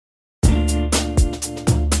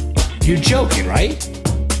You're joking, right?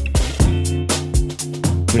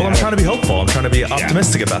 Well, I'm trying to be hopeful. I'm trying to be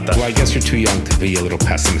optimistic about that. Well, I guess you're too young to be a little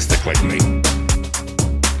pessimistic like me.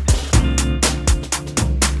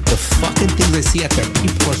 The fucking things I see out there,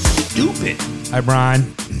 people are stupid. Hi, Brian.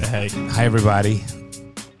 Hey. Hi, everybody.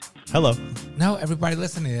 Hello. No, everybody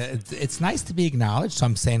listening. It's nice to be acknowledged. So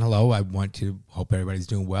I'm saying hello. I want to hope everybody's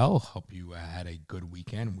doing well. Hope you had a good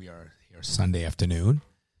weekend. We are here Sunday afternoon,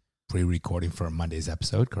 pre-recording for Monday's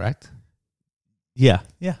episode, correct? Yeah.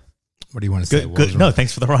 What do you want to say? Good. No,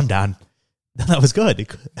 thanks for the rundown. That was good.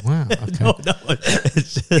 Wow. Okay. No.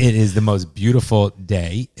 It is the most beautiful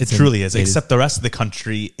day. It truly is. Except the rest of the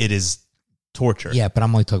country, it is torture. Yeah, but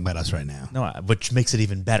I'm only talking about us right now. No, which makes it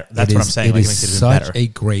even better. That's what I'm saying. It Like, is it makes it even such better. a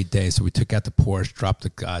great day. So we took out the Porsche, dropped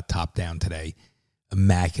the top down today.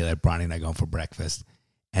 Immaculate. Bronny and I going for breakfast.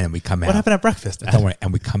 And then we come out. What happened at breakfast? Don't worry.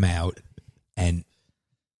 And we come out and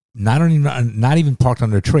not even parked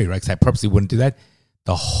under a tree, right? Because I purposely wouldn't do that.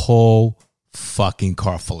 The whole fucking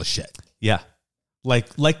car full of shit. Yeah. Like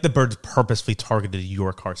the birds purposely targeted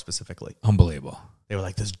your car specifically. Unbelievable. They were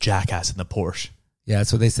like, this jackass in the Porsche. Yeah,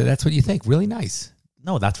 that's what they said. That's what you think. Really nice.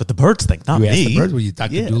 No, that's what the birds think, not You me. asked the birds, were you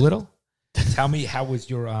Dr. Yeah. Doolittle? Tell me, how was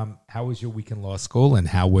your week in law school, and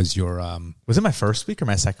how was your Was it my first week or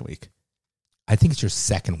my second week? I think it's your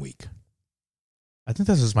second week. I think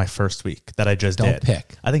this was my first week that I just Don't did.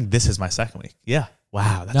 pick. I think this is my second week. Yeah.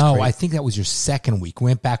 Wow. That's No, great. I think that was your second week. We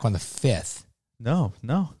went back on the 5th. No.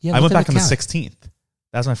 Yeah, I look went at back the on the count. 16th.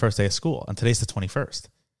 That was my first day of school. And today's the 21st.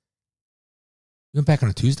 You went back on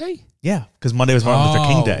a Tuesday? Yeah. Because Monday was Martin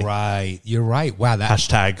Luther King Day. Right. You're right. Wow.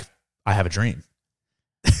 Hashtag I have a dream.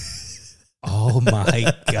 Oh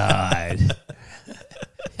my God.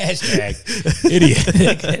 Hashtag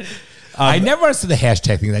idiot. I never understood the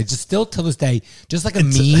hashtag thing. I just still till this day, just like a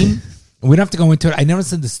meme. And we don't have to go into it. I never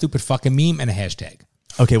understood the stupid fucking meme and a hashtag.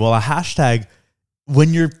 Okay. Well, a hashtag,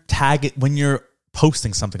 when you're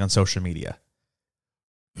posting something on social media,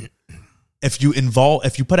 if you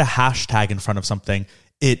put a hashtag in front of something,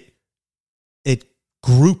 it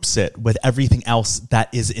groups it with everything else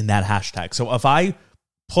that is in that hashtag. So if I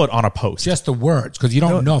put on a post, Just the words, because you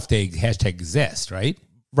don't know if the hashtag exists, right?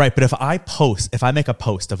 right? But if I make a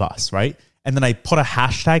post of us, right, and then I put a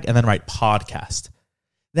hashtag and then write podcast,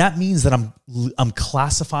 that means that I'm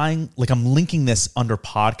classifying, like I'm linking this under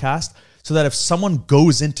podcast, so that if someone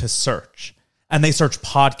goes into search and they search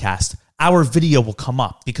podcast, our video will come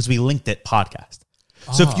up because we linked it podcast.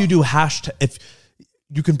 So if you do if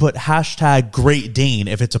you can put hashtag Great Dane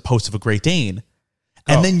if it's a post of a Great Dane,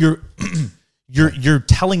 and then you're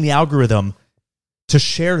telling the algorithm to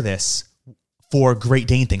share this for Great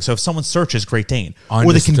Dane thing. So if someone searches Great Dane,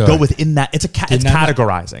 or they can go within that, it's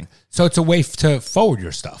categorizing. So it's a way to forward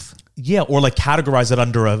your stuff. Yeah, or like categorize it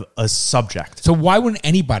under a subject. So why wouldn't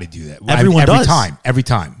anybody do that? Everyone does. Every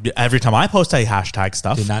time. Every time I post, I hashtag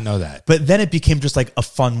stuff. Did not know that. But then it became just like a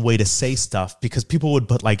fun way to say stuff because people would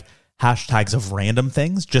put like hashtags of random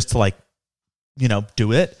things just to like,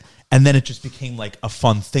 do it. And then it just became like a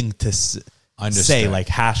fun thing to say, like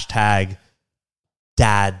hashtag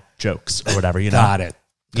dad jokes or whatever, Got it.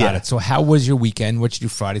 Yeah. So how was your weekend? What did you do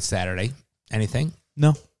Friday, Saturday? Anything?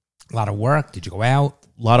 No. A lot of work? Did you go out?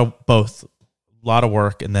 A lot of both. A lot of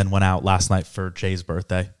work, and then went out last night for Jay's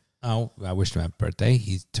birthday. Oh, I wished him happy birthday.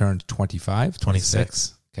 He turned 25,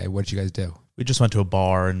 26. Okay, what did you guys do? We just went to a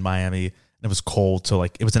bar in Miami, and it was cold, so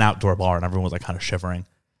like it was an outdoor bar, and everyone was like kind of shivering.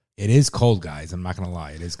 It is cold, guys. I'm not going to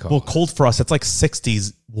lie. It is cold. Well, cold for us. It's like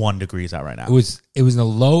 61 degrees out right now. It was in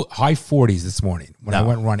the high 40s this morning. When I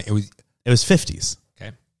went running, it was 50s.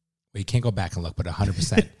 okay. Well, you can't go back and look, but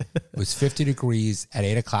 100%. It was 50 degrees at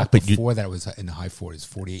 8 o'clock. But Before that, it was in the high 40s,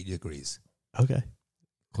 48 degrees. Okay.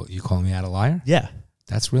 Cool. You calling me out a liar? Yeah.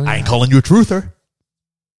 That's really I ain't nice. calling you a truther.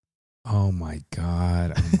 Oh, my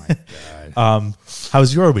God. Oh, my God. How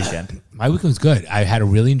was your weekend? My weekend was good. I had a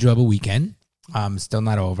really enjoyable weekend. Still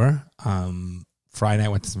not over. Friday night,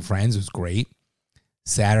 went to some friends. It was great.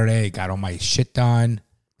 Saturday, got all my shit done.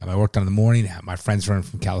 Got my work done in the morning. My friends from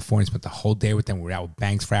California, spent the whole day with them. We were out with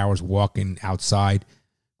Banks for hours, walking outside.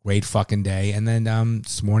 Great fucking day. And then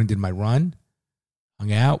this morning, did my run,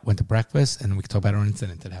 hung out, went to breakfast, and we could talk about our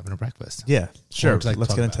incident at having a breakfast. Yeah, sure. What would you like to Let's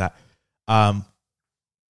talk get into that.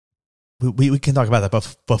 We can talk about that,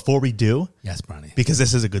 but before we do, Yes, Bronny. because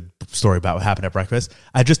this is a good story about what happened at breakfast.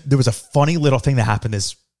 there was a funny little thing that happened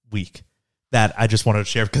this week that I just wanted to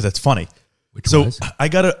share because it's funny. Which So was? I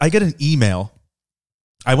got an email.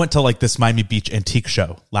 I went to like this Miami Beach antique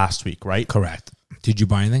show last week, right? Correct. Did you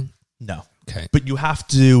buy anything? No. Okay. But you have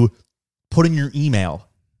to put in your email,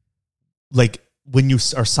 like when you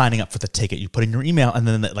are signing up for the ticket, you put in your email, and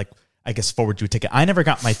then like I guess, forward you a ticket. I never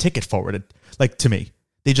got my ticket forwarded, like, to me.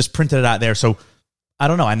 They just printed it out there. So I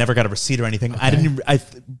don't know. I never got a receipt or anything. Okay. I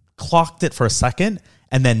clocked it for a second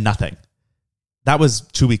and then nothing. That was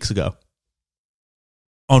 2 weeks ago.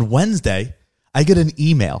 On Wednesday, I get an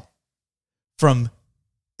email from,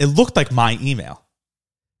 it looked like my email.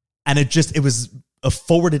 And it was a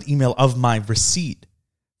forwarded email of my receipt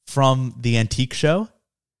from the antique show.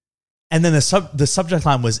 And then the subject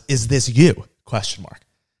line was, "Is this you?" question mark.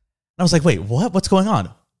 And I was like, wait, what? What's going on?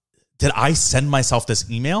 Did I send myself this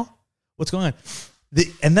email? What's going on?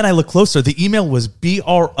 And then I look closer. The email was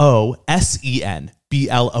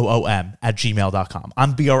BROSENBLOOM@gmail.com.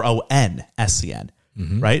 I'm BRONSEN,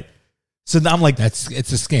 right? So now I'm like, It's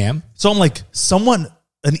a scam. so I'm like,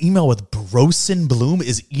 an email with Brosen Bloom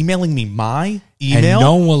is emailing me my email. And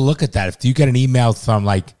no one will look at that. If you get an email from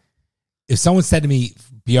like, if someone said to me,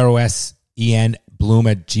 BROSEN Bloom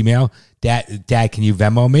at Gmail, Dad, can you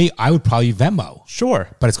Venmo me? I would probably Venmo, Sure.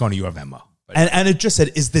 but it's going to your Venmo. But And it just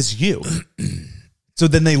said, "Is this you?" So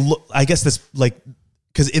then they look, I guess this, like,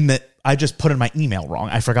 because I just put in my email wrong.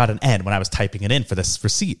 I forgot an N when I was typing it in for this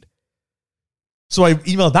receipt. So I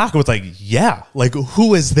emailed back and was like, yeah, like,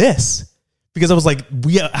 who is this? Because I was like,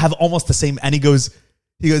 we have almost the same. And he goes,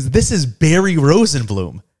 "This is Barry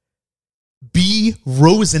Rosenblum. B.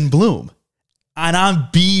 Rosenblum. And I'm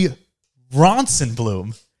B.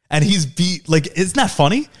 Ronsenblum." And he's B, like, isn't that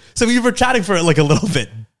funny? So we were chatting for like a little bit.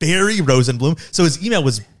 Barry Rosenblum. So his email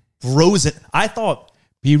was Rosen. I thought,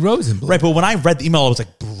 B. Rosenblum. right, but when I read the email, I was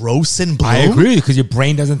like, Brosenblum? I agree because your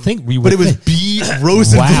brain doesn't think. But it was B.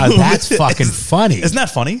 Rosenblum. Wow, that's fucking funny. Isn't that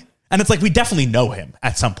funny? And it's like, we definitely know him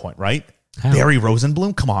at some point, right? How? Barry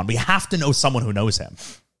Rosenblum? Come on. We have to know someone who knows him.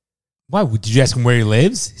 Why? Did you ask him where he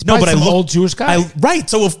lives? He's No, probably but I some looked- old Jewish guy. Right.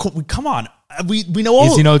 So, of course, come on. We know all.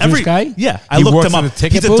 Is he no Jewish guy? Yeah. I He looked works him in up. the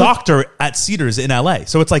ticket He's a booth? doctor at Cedars in LA.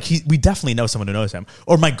 So it's like we definitely know someone who knows him.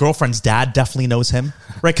 Or my girlfriend's dad definitely knows him,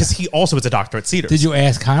 right? Because he also is a doctor at Cedars. Did you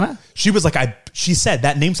ask Hannah? She was like, she said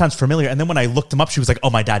that name sounds familiar. And then when I looked him up, she was like, oh,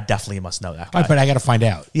 my dad definitely must know that guy. Right, but I got to find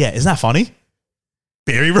out. Yeah. Isn't that funny?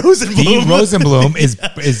 Barry Rosenblum. B. Rosenblum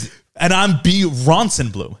is And I'm B.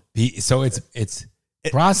 Ronsenblum. B. So it's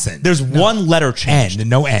Brosen. There's one letter changed. N,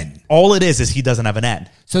 no N. All it is he doesn't have an N.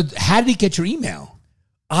 So how did he get your email?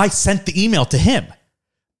 I sent the email to him.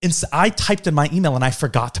 I typed in my email and I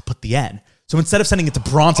forgot to put the N. So instead of sending it to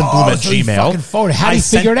Bronson Bloom at so he Gmail, fucking forwarded. How did he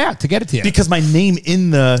figure it out to get it to you? Because my name in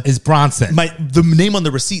the Is Bronson. the name on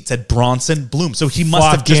the receipt said Bronson Bloom. So he must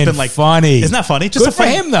have just Fucking been like funny. Isn't that funny? Good for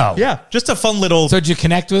him, though. Yeah, just a fun little. So did you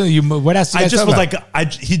connect with him? What else? Did you I guys just talk was about?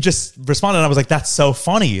 like, he just responded. And I was like, that's so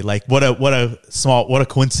funny. Like, what a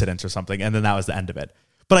coincidence or something. And then that was the end of it.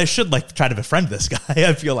 But I should like try to befriend this guy.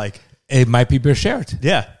 I feel like, It might be Beshert.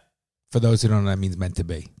 yeah, For those who don't know, that means meant to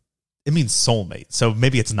be. it means soulmate. So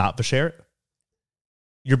maybe it's not Beshert.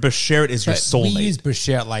 Your Beshert is your But soulmate. We use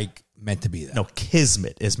Beshert like meant to be, though. No,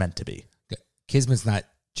 kismet is meant to be. Kismet's not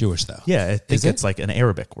Jewish, though. Yeah, I think Is it? it's like an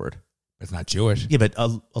Arabic word. It's not Jewish. Yeah, but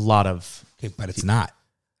a lot of Okay, but it's not.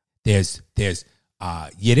 There's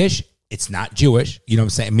Yiddish. It's not Jewish. You know what I'm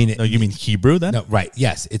saying? I mean, no. You mean Hebrew then? no, right?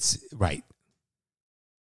 Yes, it's right.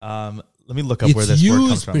 Let me look up where It's this word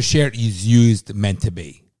comes from. Beshert is used meant to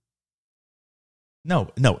be. No,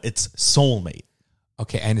 it's soulmate.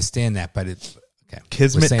 Okay, I understand that, but it's okay. We're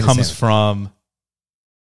Kismet saying the comes same. from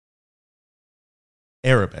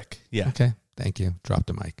Arabic. Yeah. Okay, thank you. Drop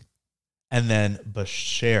the mic. And then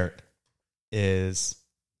Beshert is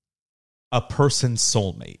a person's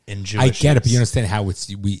soulmate in Jewish. I get it, but you understand how we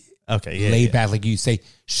Okay, yeah, laid yeah. back. Like you say,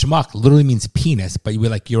 schmuck literally means penis, but you were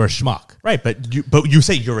like, you're a schmuck. Right, but you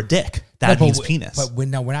say you're a dick. That No, means but penis. But we're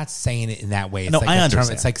not saying it in that way. It's No, like I a term-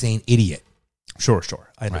 understand. It's like saying idiot. Sure.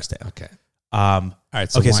 I understand. Okay. All All right.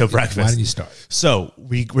 So okay, why, so breakfast. Why don't you start? So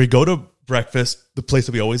we go to breakfast, the place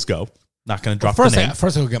that we always go. Not going to drop the name.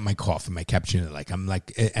 First, I'll get my coffee, my cappuccino. Like I'm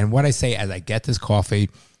like, and what I say as I get this coffee,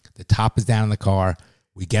 the top is down in the car.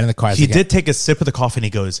 We get in the car. as He I get- did take a sip of the coffee and he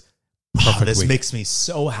goes, Perfect this week. makes me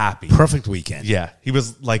so happy. perfect weekend. Yeah. He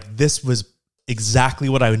was like, this was exactly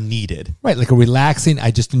what I needed. Right. Like a relaxing.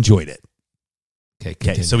 I just enjoyed it. Okay. Okay.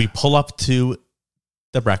 Continue. So we pull up to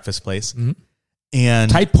the breakfast place Mhm.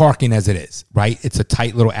 and tight parking as it is. Right. It's a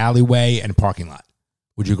tight little alleyway and parking lot.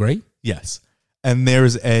 Would you agree? yes. And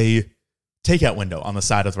there's a takeout window on the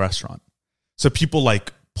side of the restaurant. So people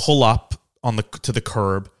like pull up to the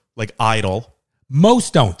curb, like idle.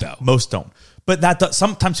 Most don't though. Most don't. But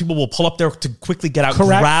sometimes people will pull up there to quickly get out,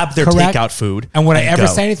 Correct. grab their Correct. takeout food. And would I ever go.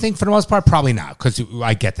 say anything for the most part? Probably not, because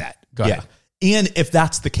I get that. Go Yeah. ahead. And if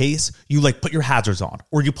that's the case, you like put your hazards on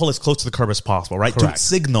or you pull as close to the curb as possible, right? Correct. To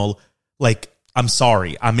signal like, I'm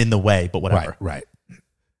sorry, I'm in the way, but whatever. Right.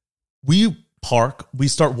 we park, we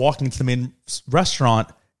start walking to the main restaurant,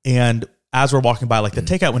 and as we're walking by like the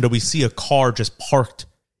takeout window, we see a car just parked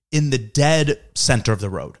in the dead center of the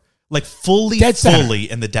road. Like fully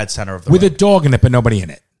in the dead center of the road. With a dog in it, but nobody in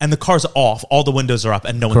it. And the car's off, all the windows are up,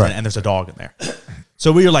 and no one's in it, and there's a dog in there.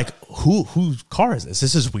 So we were like, whose car is this?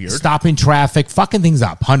 This is weird. Stopping traffic, fucking things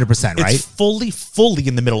up, 100%, right? It's fully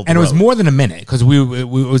in the middle of the and road. it was more than a minute, because it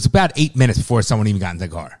was about 8 minutes before someone even got in the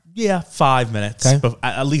car. Yeah, 5 minutes. Okay. But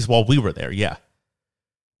at least while we were there, yeah.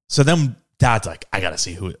 So then Dad's like, I gotta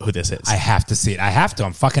see who this is. I have to see it. I have to.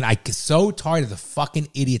 I'm so tired of the fucking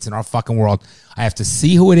idiots in our fucking world. I have to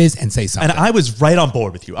see who it is and say something. And I was right on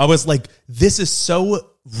board with you. I was like, this is so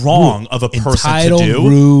wrong of a person entitled, to do.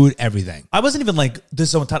 Rude, everything. I wasn't even like, this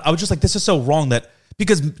is so entitled. I was just like, this is so wrong that,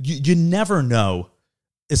 because you never know,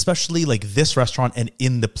 especially like this restaurant and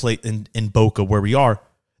in the plate in Boca where we are,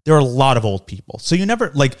 there are a lot of old people. So you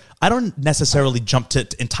never, like, I don't necessarily jump to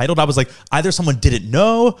entitled. I was like, either someone didn't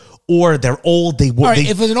know or they're old. They were. Right,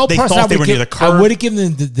 if it was an old person, thought they were near the curb. I would have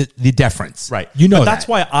given them the deference. Right. You know but that's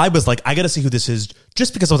why I was like, I got to see who this is,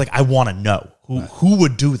 just because I was like, I want to know who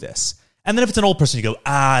would do this. And then if it's an old person, you go, it's an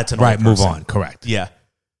old person. Right, move on. Correct. Yeah.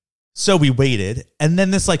 So we waited, and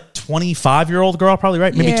then this like 25-year-old girl, probably,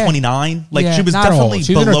 right? Maybe 29. Like she was definitely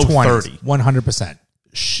she was below in her 20s, 30. 100%.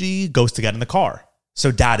 She goes to get in the car. So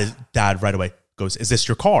dad right away goes, is this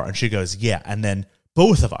your car? And she goes, yeah. And then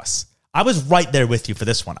both of us, I was right there with you for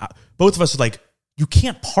this one. Both of us were like, you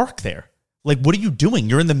can't park there. Like, what are you doing?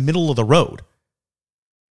 You're in the middle of the road.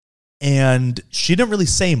 And she didn't really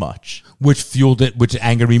say much. Which fueled it, which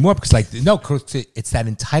angered me more, because it's that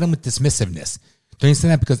entitlement dismissiveness. Don't you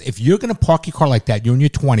understand that? Because if you're going to park your car like that, you're in your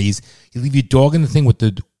 20s, you leave your dog in the thing with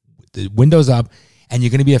the windows up, and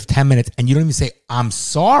you're going to be there for 10 minutes, and you don't even say, I'm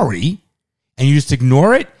sorry, and you just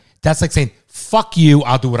ignore it, that's like saying, fuck you,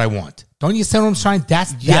 I'll do what I want. Don't you see what I'm trying?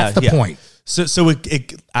 That's the point. So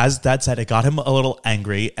it, as Dad said, it got him a little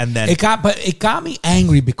angry, and then it got me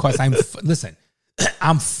angry because listen,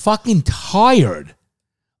 I'm fucking tired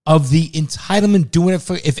of the entitlement doing it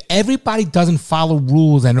for. If everybody doesn't follow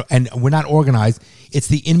rules and we're not organized, it's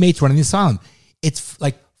the inmates running the asylum. It's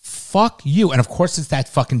like, fuck you. And of course, it's that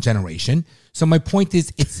fucking generation. So my point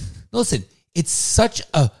is, it's such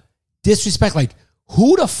a disrespect. Like,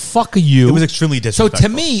 who the fuck are you? It was extremely disrespectful. So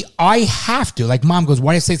to me, I have to. Like, Mom goes,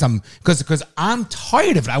 why do you say something? Because I'm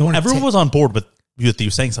tired of it. Everyone was on board with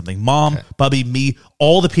you saying something. Mom, Bubby, me,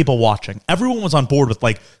 all the people watching. Everyone was on board with,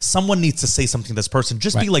 like, someone needs to say something to this person.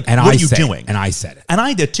 Just be like, what are you doing? And I said it. And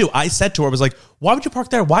I did too. I said to her, I was like, why would you park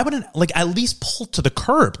there? Why wouldn't, like, at least pull to the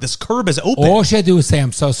curb? This curb is open. All she had to do was say,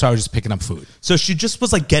 I'm so sorry, just picking up food. So she just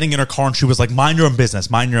was like getting in her car and she was like, mind your own business.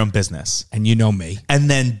 Mind your own business. And you know me. And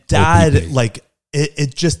then Dad, like, it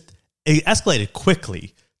escalated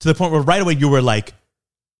quickly to the point where right away you were like,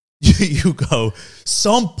 you go,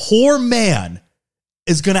 some poor man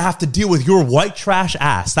is going to have to deal with your white trash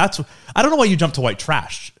ass. I don't know why you jumped to white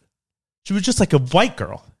trash. She was just like a white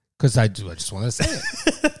girl. Because I just want to say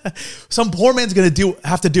it. Some poor man's going to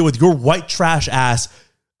have to deal with your white trash ass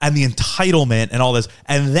and the entitlement and all this.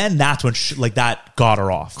 And then that's when that got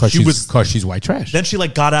her off. Because she's white trash. Then she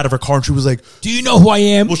like got out of her car and she was like, do you know who I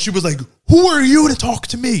am? Well, she was like, who are you to talk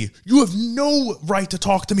to me? You have no right to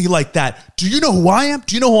talk to me like that. Do you know who I am?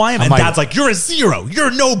 Do you know who I am? And Dad's like, you're a zero.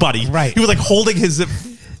 You're nobody. Right. He was like holding his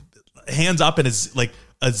hands up and his like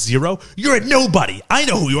a zero. You're a nobody. I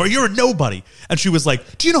know who you are. You're a nobody. And she was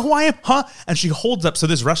like, do you know who I am? Huh? And she holds up. So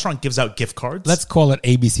this restaurant gives out gift cards. Let's call it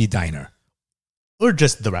ABC Diner. Or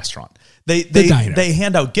just the restaurant. They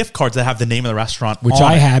hand out gift cards that have the name of the restaurant, which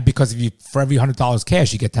I had, because for every $100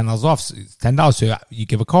 cash, you get $10 off. $10, so you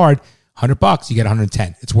give a card, $100, you get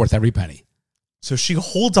 $110. It's worth every penny. So she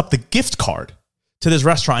holds up the gift card to this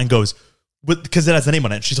restaurant and goes, because it has the name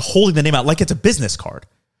on it. She's holding the name out like it's a business card.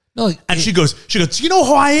 No, and she goes, do you know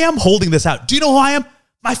who I am? Holding this out. Do you know who I am?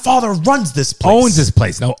 My father runs this place.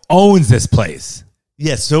 Owns this place.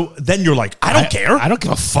 Yeah, so then you're like, I don't care. I don't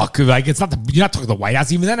give a fuck. Like, it's not you're not talking to the White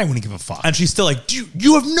House. Even then, I wouldn't give a fuck. And she's still like,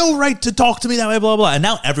 you have no right to talk to me that way, blah, blah. And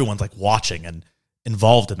now everyone's like watching and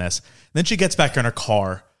involved in this. And then she gets back in her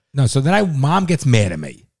car. No, so then Mom gets mad at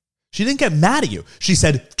me. She didn't get mad at you. She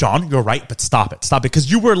said, John, you're right, but stop it. Stop it. Because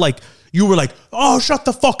you were like, oh, shut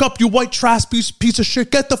the fuck up, you white trash piece of shit.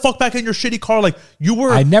 Get the fuck back in your shitty car. Like, you were.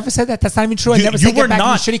 I never said that. That's not even true. I never said get back in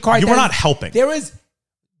your shitty car. You were not helping. There is.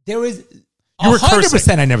 You were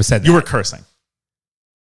 100% I never said that. You were cursing.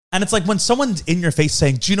 And it's like when someone's in your face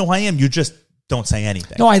saying, do you know who I am? You just don't say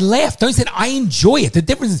anything. No, I laughed. Don't you say I enjoy it. The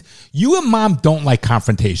difference is you and Mom don't like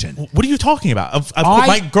confrontation. What are you talking about?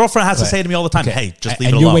 My girlfriend has to say to me all the time, hey, just leave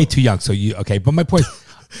it alone. And you're way too young. So but my point is,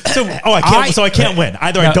 I can't win.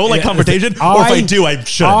 Either I don't like confrontation, or if I do, I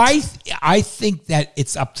shouldn't. I think that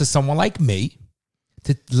it's up to someone like me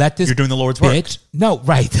to let this. You're doing the Lord's bitch, work. No,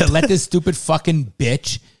 right. To let this stupid fucking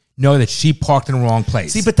bitch know that she parked in the wrong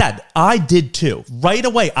place. See, but Dad, I did too. Right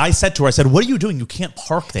away, I said to her, "What are you doing? You can't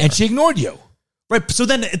park there." And she ignored you. Right. So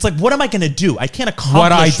then it's like, what am I going to do? I can't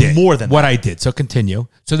accomplish more than what I did. So continue.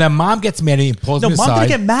 So then mom gets mad at me and pulls me aside. No, mom didn't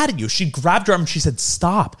get mad at you. She grabbed your arm and she said,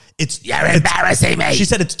 "Stop. You're embarrassing me." She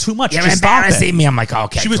said, "It's too much. You're Just embarrassing me." I'm like,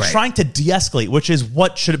 okay. She was trying to de-escalate, which is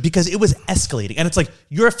what should, because it was escalating. And it's like,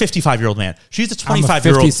 you're a 55-year-old man. She's a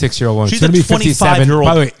 25-year-old. I'm a 56-year-old woman. She's a 25-year-old.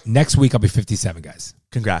 By the way, next week I'll be 57, guys.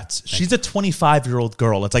 Congrats. She's a 25-year-old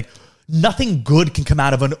girl. It's like nothing good can come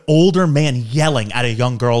out of an older man yelling at a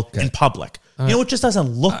young girl in public. You know, it just doesn't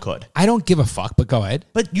look good. I don't give a fuck, but go ahead.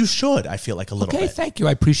 But you should, I feel like, a little bit. Okay, thank you.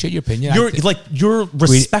 I appreciate your opinion. You're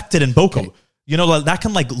respected in Boca. Okay. You know, that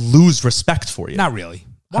can lose respect for you. Not really.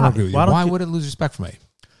 Why? I don't agree with you. Why would it lose respect for me?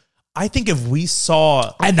 I think if we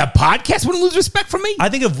saw... And the podcast wouldn't lose respect for me? I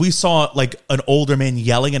think if we saw an older man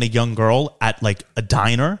yelling at a young girl at a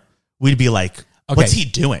diner, we'd be like, what's he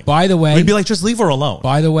doing? By the way... We'd be like, just leave her alone.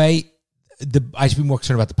 By the way, I should be more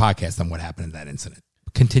concerned about the podcast than what happened in that incident.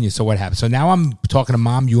 Continue. So what happened? So now I'm talking to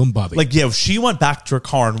mom, you, and Bubby. If she went back to her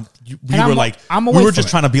car and we we were just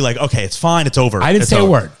trying to be like, okay, it's fine, it's over. I didn't say a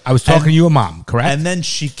word. I was talking to you and mom, correct? And then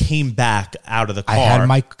she came back out of the car. I had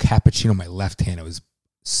my cappuccino in my left hand. It was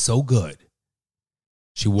so good.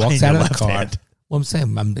 She walks out of the car. Hand. Well, I'm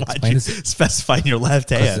saying, I'm explaining this. Specifying your left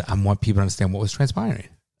hand. I want people to understand what was transpiring.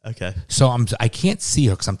 Okay. So I can't see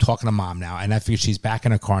her because I'm talking to mom now, and I figure she's back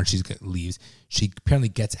in her car and she leaves. She apparently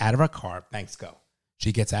gets out of her car. Thanks, go.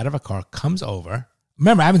 She gets out of her car, comes over.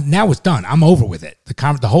 Remember, now it's done. I'm over with it.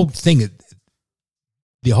 The whole thing,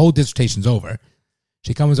 the whole dissertation's over.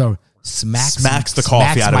 She comes over, smacks the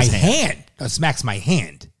coffee out of his hand. Smacks my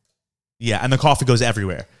hand. Yeah, and the coffee goes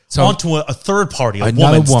everywhere. So onto a third party, a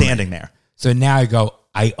woman standing there. So now I go,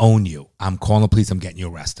 I own you. I'm calling the police. I'm getting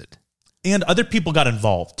you arrested. And other people got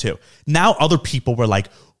involved too. Now other people were like,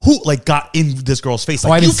 who got in this girl's face?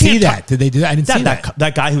 I didn't see that. Did they do that? I didn't see that.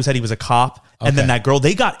 That guy who said he was a cop, and then that girl,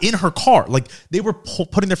 they got in her car. They were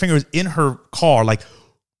putting their fingers in her car.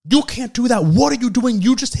 You can't do that. What are you doing?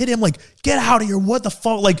 You just hit him. Get out of here. What the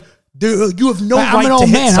fuck? You have no right to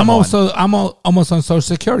hit someone. I'm almost on Social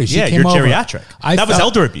Security. You're geriatric. That was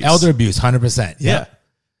elder abuse. Elder abuse, 100%. Yeah.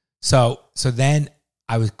 So then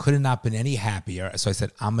could have not been any happier. So I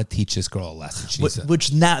said, I'm gonna teach this girl a lesson.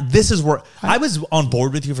 Which now this is where I was on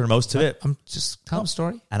board with you for most of it. I'm just telling a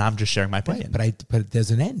story, and I'm just sharing my opinion. Right, but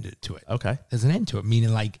there's an end to it. Okay, there's an end to it. Meaning,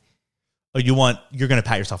 you're gonna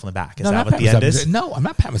pat yourself on the back. Is that what the end is? No, I'm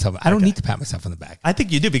not patting myself. I don't need to pat myself on the back. I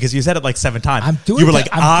think you do because you said it 7 times. I'm doing. You were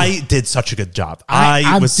I did such a good job.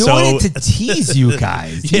 I'm doing it to tease you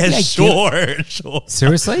guys. Yeah, sure.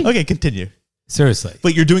 Seriously? Okay, continue. Seriously.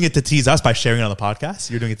 But you're doing it to tease us by sharing it on the podcast?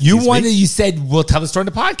 You're doing it to tease me? You said, we'll tell the story on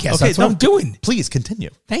the podcast. Okay, that's what I'm doing. Please continue.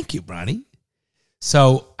 Thank you, Bronny.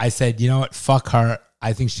 So I said, you know what? Fuck her.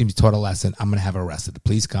 I think she needs to be taught a lesson. I'm going to have her arrested. The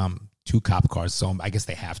police come, 2 cop cars. So I guess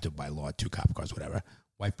they have to by law, 2 cop cars, whatever.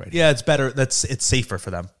 White Brady. Yeah, it's better. It's safer for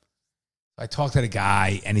them. I talked to the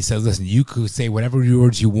guy and he said, listen, you could say whatever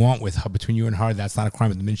words you want with her, between you and her. That's not a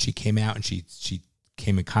crime. But the minute she came out and she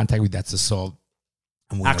came in contact with you, that's assault.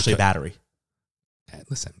 And actually, battery. Okay,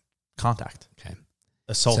 listen. Contact. Okay.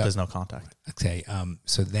 Assault is no contact. Okay.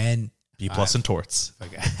 So then B+ in torts.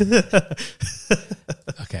 Okay.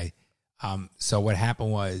 Okay. So what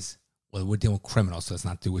happened was, we're dealing with criminals, so it's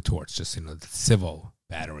not to do with torts, just civil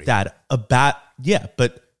battery. Dad,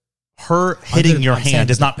 but her hitting your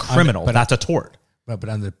hand is not criminal. But that's a tort. But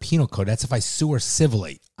under the penal code, that's if I sue her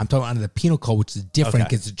civilly. I'm talking under the penal code, which is different.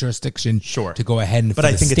 Gets a jurisdiction to go ahead and. But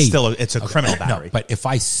I think it's a criminal battery. No, but if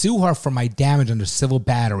I sue her for my damage under civil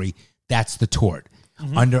battery, that's the tort.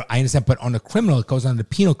 Mm-hmm. I understand, but on the criminal, it goes under the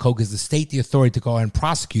penal code because the state the authority to go ahead and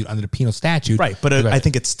prosecute under the penal statute. Right, but I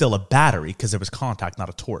think it's still a battery because there was contact, not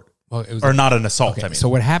a tort. Well, it was not an assault. Okay, so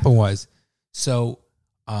what happened was,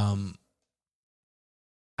 I'm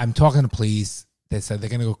talking to police. They said they're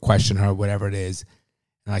going to go question her, whatever it is.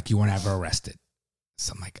 And you want to have her arrested.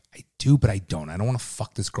 So I'm like, I do, but I don't. I don't want to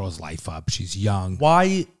fuck this girl's life up. She's young.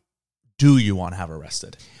 Why do you want to have her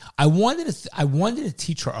arrested? I wanted to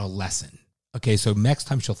teach her a lesson. Okay, so next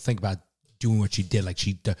time she'll think about doing what she did.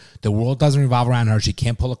 The world doesn't revolve around her. She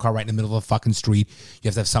can't pull a car right in the middle of a fucking street. You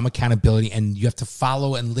have to have some accountability, and you have to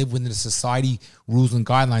follow and live within the society rules and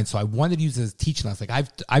guidelines. So I wanted to use it as a teaching lesson.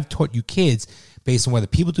 I've taught you kids based on whether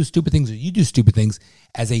people do stupid things or you do stupid things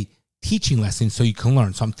as a teaching lesson so you can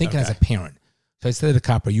learn. So I'm thinking as a parent. So I said to the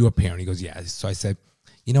cop, are you a parent? He goes, yeah. So I said,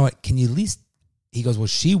 you know what? Can you at least he goes, well,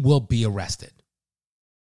 she will be arrested.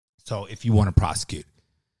 So if you want to prosecute.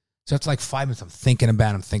 So it's like 5 minutes. I'm thinking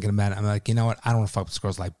about it. I'm like, you know what? I don't want to fuck with this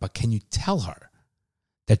girl's life, but can you tell her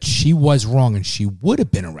that she was wrong and she would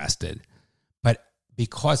have been arrested? But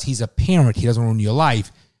because he's a parent, he doesn't ruin your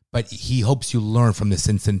life, but he hopes you learn from this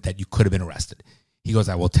incident that you could have been arrested. He goes,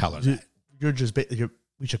 I will tell her that.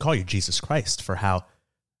 We should call you Jesus Christ for how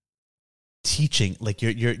teaching, like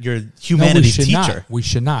you're humanity teacher. Not. We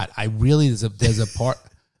should not. I really, there's a part.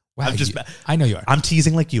 Wow, I know you are. I'm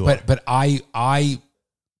teasing like you are. But I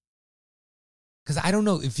because I don't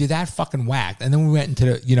know if you're that fucking whacked. And then we went into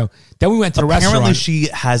the, the restaurant. Apparently she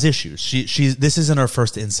has issues. This isn't her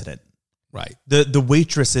first incident. Right. The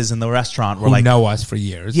waitresses in the restaurant were who know us for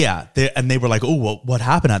years. Yeah. They were like, oh, well, what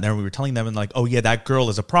happened out there? And we were telling them and like, oh yeah, that girl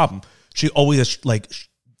is a problem. She always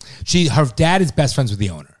her dad is best friends with the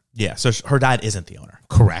owner. Yeah. So her dad isn't the owner.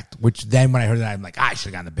 Correct. Which then when I heard that, I'm like, I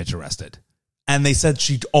should have gotten the bitch arrested. And they said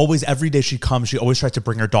every day she comes, she always tries to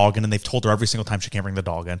bring her dog in, and they've told her every single time she can't bring the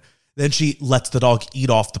dog in. Then she lets the dog eat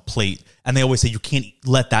off the plate, and they always say you can't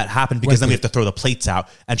let that happen because then we have to throw the plates out,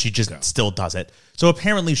 and she just still does it. So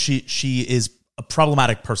apparently she is a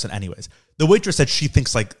problematic person anyways. The waitress said she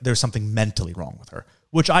thinks like there's something mentally wrong with her,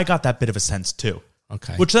 which I got that bit of a sense too.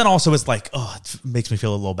 Okay. Which then also is like, oh, it makes me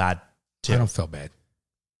feel a little bad too. I don't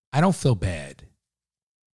feel bad.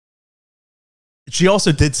 She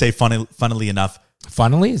also did say, funnily enough.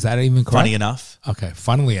 Funnily? Is that even correct? Funny enough. Okay,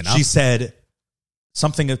 funnily enough. She said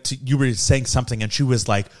something, you were saying something, and she was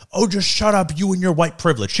like, oh, just shut up, you and your white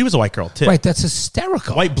privilege. She was a white girl, too. Right, that's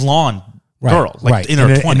hysterical. White blonde girl, in her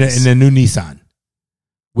 20s. In a new Nissan.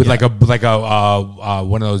 With like a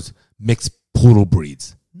one of those mixed poodle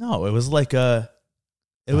breeds. No, it was like a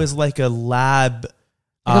lab.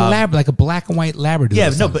 Like a black and white Labrador. Yeah,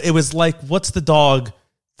 no, but it was like, what's the dog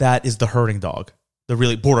that is the herding dog? The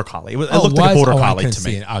really border collie. It looked like a border collie to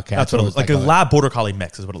me. Okay, that's what it was like. A lab border collie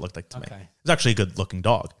mix is what it looked like to me. It was actually a good looking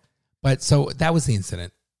dog. But so that was the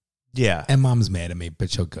incident. Yeah, and mom's mad at me, but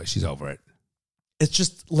she'll go. She's over it. It's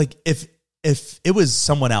just like if it was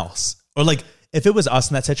someone else, or like if it was us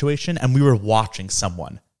in that situation, and we were watching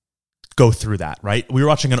someone go through that. Right, we were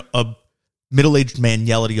watching a middle-aged man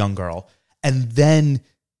yell at a young girl, and then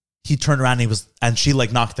he turned around and she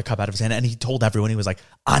like knocked the cup out of his hand, and he told everyone, he was like,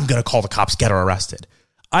 I'm going to call the cops, get her arrested.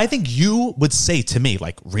 I think you would say to me,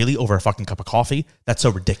 like, really, over a fucking cup of coffee? That's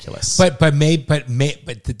so ridiculous. But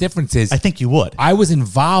the difference is, I think you would. I was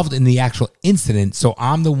involved in the actual incident, so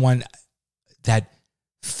I'm the one that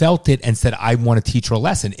felt it and said, I want to teach her a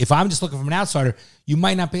lesson. If I'm just looking from an outsider, you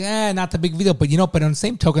might not be, not the big deal. But but on the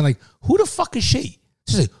same token, like, who the fuck is she?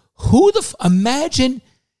 She's like, imagine.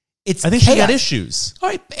 I think she got issues. All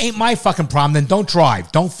right, ain't my fucking problem. Then don't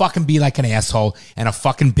drive. Don't fucking be like an asshole and a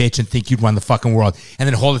fucking bitch and think you'd run the fucking world. And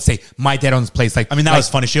then hold it, say, my dad owns this place. Like, I mean, that was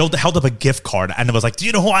funny. She held up a gift card and it was like, do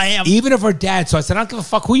you know who I am? Even if her dad. So I said, I don't give a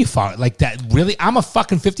fuck who you follow. Like that, really? I'm a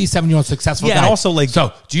fucking 57-year-old successful guy. And also like,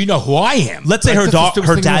 so do you know who I am? Let's say her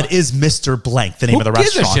dad is Mr. Blank, the name of the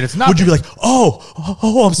restaurant. Who gives a shit? It's not. Would you be like,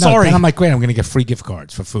 oh, I'm sorry? Then I'm like, great, I'm going to get free gift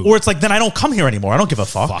cards for food. Or it's like, then I don't come here anymore. I don't give a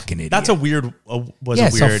fuck. Fucking idiot. That's a weird,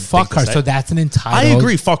 so fuck her. So that's an entitled. I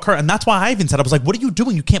agree, fuck her. And that's why I even said, I was like, what are you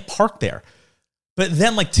doing? You can't park there. But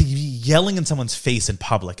then, like, to be yelling in someone's face in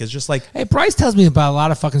public is just like... Hey, Bryce tells me about a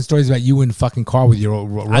lot of fucking stories about you in the fucking car with your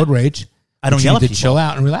road rage. I don't yell at people. Chill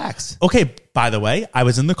out and relax. Okay, by the way, I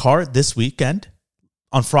was in the car this weekend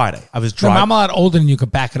on Friday. I was driving. No, I'm a lot older than you.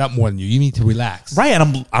 Could back it up more than you. You need to relax. Right,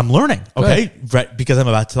 and I'm learning, okay? Right, because I'm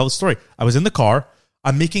about to tell the story. I was in the car.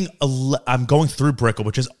 I'm going through Brickell,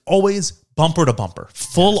 which is always bumper to bumper,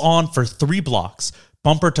 full on for 3 blocks,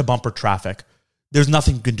 bumper to bumper traffic. There's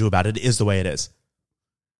nothing you can do about it. It is the way it is.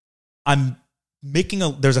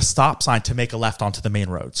 There's a stop sign to make a left onto the main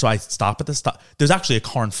road. So I stop at the stop. There's actually a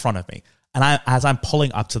car in front of me. And as I'm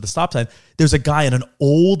pulling up to the stop sign, there's a guy in an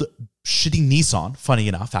old shitty Nissan, funnily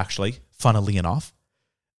enough,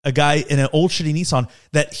 a guy in an old shitty Nissan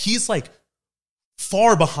that he's like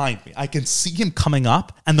far behind me. I can see him coming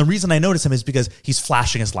up. And the reason I notice him is because he's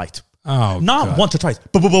flashing his light. Oh, not God. Once or twice.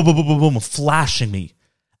 Boom, boom, boom, boom, boom, boom, flashing me.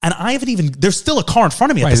 And I haven't even, there's still a car in front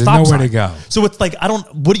of me at the stop sign. There's nowhere to go. So it's like,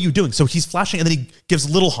 what are you doing? So he's flashing and then he gives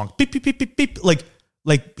a little honk. Beep, beep, beep, beep, beep.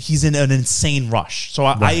 Like he's in an insane rush. So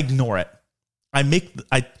I ignore it. I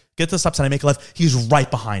get to the stop sign, I make a left. He's right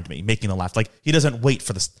behind me making the left. Like he doesn't wait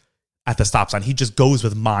at the stop sign. He just goes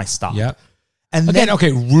with my stop. Yep. And Again, then,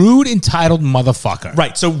 okay, rude, entitled motherfucker.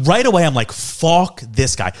 right. So right away, I'm like, fuck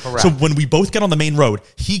this guy. Correct. So when we both get on the main road,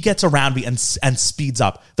 he gets around me and speeds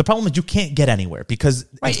up. The problem is you can't get anywhere because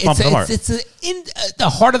Right. it's bumping apart. It's in the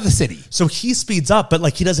heart of the city. So he speeds up, but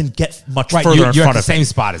like he doesn't get much Right. further You're in at front the of same him.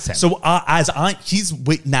 spot as him. So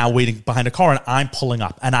he's now waiting behind a car and I'm pulling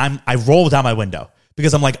up and I roll down my window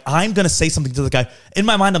because I'm like, I'm going to say something to the guy. In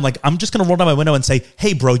my mind, I'm like, I'm just going to roll down my window and say,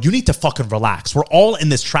 hey, bro, you need to fucking relax. We're all in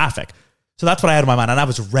this traffic. So that's what I had in my mind and I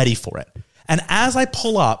was ready for it. And as I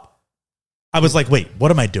pull up, I was like, wait, what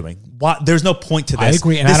am I doing? What? There's no point to this. I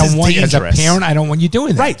agree. And This I is don't want you, as a dangerous. parent, I don't want you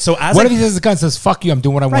doing that. Right, so as what I- if he says the gun says, fuck you, I'm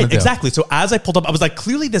doing what I want to Right, do? exactly. So as I pulled up, I was like,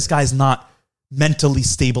 clearly this guy's not mentally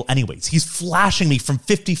stable anyways. He's flashing me from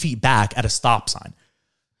 50 feet back at a stop sign.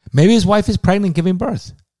 Maybe his wife is pregnant giving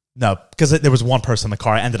birth. No, because there was one person in the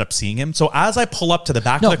car. I ended up seeing him. So as I pull up to the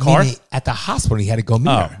back No, of the car, meaning at the hospital, he had to go meet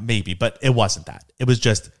oh, her. maybe, but it wasn't that. It was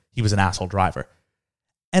just he was an asshole driver.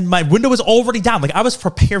 And my window was already down. Like I was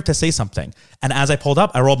prepared to say something. And as I pulled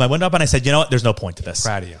up, I rolled my window up and I said, you know what? There's no point to this.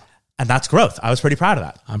 Proud of you. And that's growth. I was pretty proud of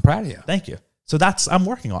that. I'm proud of you. Thank you. So I'm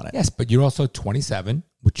working on it. Yes, but you're also 27,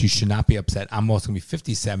 which you should not be upset. I'm also going to be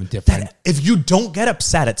 57, different. Then if you don't get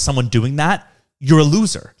upset at someone doing that, you're a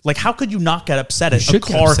loser. Like, how could you not get upset at a should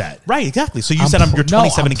get car? upset. Right, exactly. So you said you're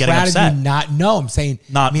 27 and getting proud upset. Of you no, I'm saying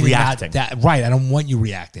Not meaning reacting. Right, I don't want you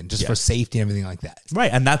reacting just Yeah. for safety and everything like that.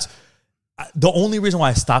 Right, and that's the only reason why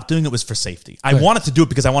I stopped doing it was for safety. I Good. wanted to do it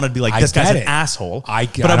because I wanted to be like, I this guy's get an it. asshole. I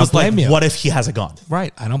but I don't was like, blame you. what if he has a gun?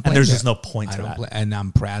 Right, I don't blame And there's you. just no point I to don't that. and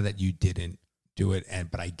I'm proud that you didn't do it.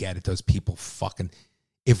 But I get it. Those people fucking.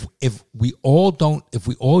 If we all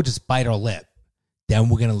just bite our lip, then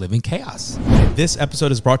we're gonna live in chaos. This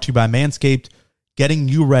episode is brought to you by Manscaped, getting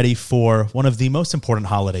you ready for one of the most important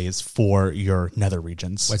holidays for your nether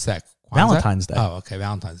regions. What's that? Kwanzaa? Valentine's Day. Oh, okay,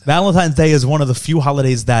 Valentine's Day. Valentine's Day is one of the few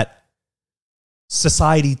holidays that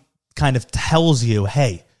society kind of tells you,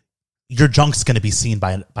 hey, your junk's going to be seen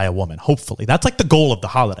by a woman. Hopefully. That's like the goal of the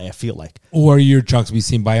holiday, I feel like. Or your junk to be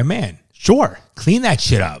seen by a man. Sure. Clean that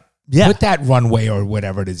shit up. Yeah. Put that runway or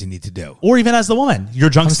whatever it is you need to do. Or even as the woman, your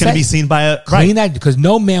junk's I'm going to be saying, seen by a... Clean Right. that because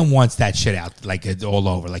no man wants that shit out like it's all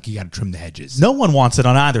over. Like you got to trim the hedges. No one wants it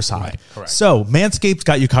on either side. Right, correct. So Manscaped's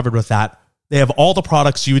got you covered with that. They have all the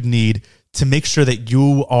products you would need to make sure that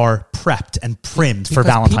you are prepped and primed for Because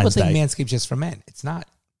Valentine's people Day. think Manscaped just for men. It's not.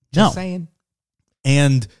 No. Just saying.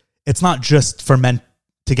 And it's not just for men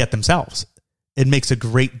to get themselves. It makes a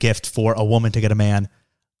great gift for a woman to get a man,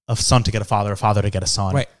 a son to get a father to get a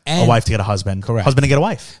son, Right. a And- wife to get a husband, Correct. husband to get a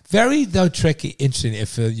wife. Very though tricky, interesting.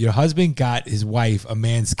 If your husband got his wife a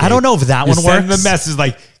Manscaped, I don't know if that you one send works. the message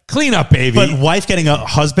like clean up, baby, But wife getting a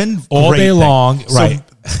husband all great day thing. long. So Right.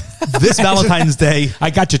 this Valentine's Day, I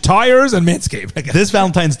got your tires and Manscaped. this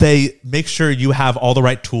Valentine's Day, make sure you have all the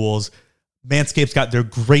right tools. Manscaped's got their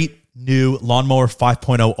great new Lawnmower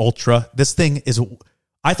 5.0 Ultra. This thing is,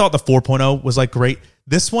 I thought the 4.0 was like great.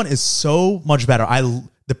 This one is so much better.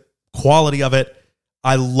 The quality of it,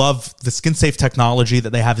 I love the skin safe technology that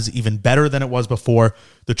they have is even better than it was before.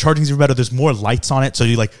 The charging is even better. There's more lights on it. So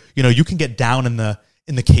you can get down in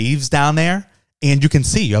the caves down there and you can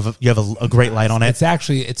see you have a great light on it.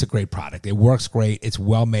 It's a great product. It works great. It's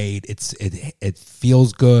well made. It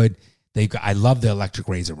feels good. I love the electric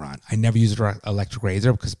razor run. I never use an electric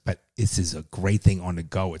razor but this is a great thing on the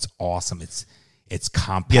go. It's awesome. It's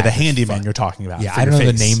compact. Yeah, the It's handyman fun. you're talking about. Yeah, for I don't your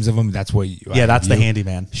know the face. names of them. That's what Yeah, that's the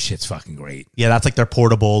handyman. Shit's fucking great. Yeah, that's like their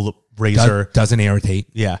portable razor. Doesn't irritate.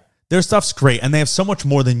 Yeah. Their stuff's great. And they have so much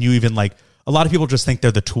more than you even like. A lot of people just think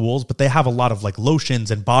they're the tools, but they have a lot of like lotions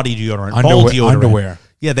and body deodorant, ball deodorant. Underwear.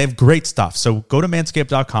 Yeah, they have great stuff. So go to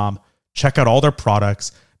manscaped.com, check out all their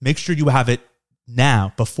products. Make sure you have it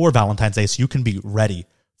now before Valentine's Day so you can be ready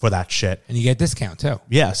for that shit. And you get a discount too.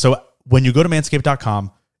 Yeah. So when you go to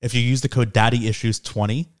manscaped.com, if you use the code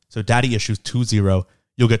DaddyIssues20, so DaddyIssues20,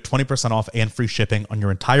 you'll get 20% off and free shipping on your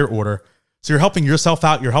entire order. So you're helping yourself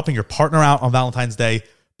out. You're helping your partner out on Valentine's Day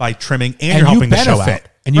by trimming, and you're helping the show out.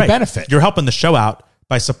 And you benefit. You're helping the show out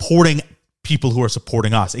by supporting people who are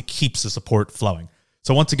supporting us. It keeps the support flowing.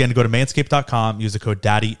 So once again, go to manscaped.com, use the code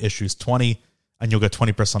DaddyIssues20, and you'll get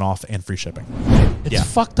 20% off and free shipping. It's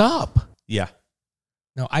fucked up. Yeah.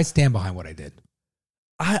 No, I stand behind what I did.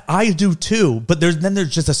 I do too, but there's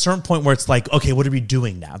just a certain point where it's like, okay, what are we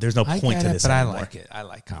doing now? There's no I point get to it, this but anymore. I like it. I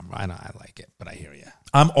like I know I like it, but I hear you.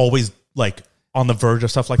 I'm always like on the verge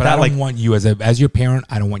of stuff like But that. I don't Like, want you as your parent.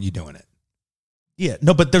 I don't want you doing it. yeah,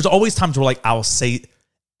 no, but there's always times where like I'll say,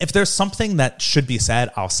 if there's something that should be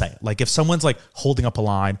said, I'll say it. Like if someone's like holding up a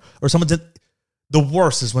line or someone's The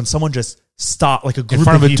worst is when someone just stop, like a group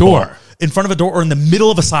front of a people, door. in front of a door or in the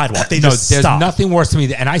middle of a sidewalk. They just there's stop. nothing worse to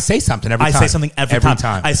me. And I say something every time. I say something every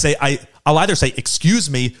time. I'll either say, excuse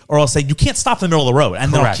me, or I'll say, you can't stop in the middle of the road.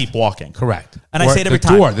 And then I'll keep walking. Correct. And I say it every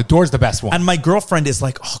time. The door's the best one. And my girlfriend is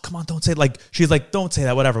like, oh, come on, don't say it. Like, she's like, don't say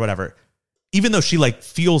that, whatever. Even though she like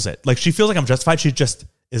feels it. Like, she feels like I'm justified. She just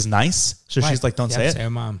is nice. So she's like, don't say it. Say it,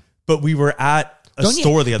 Mom. But we were at a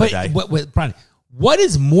store the other day. Brian, what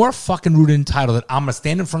is more fucking rude and entitled that I'm going to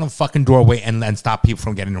stand in front of a fucking doorway and stop people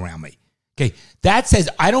from getting around me? Okay, that says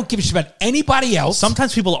I don't give a shit about anybody else.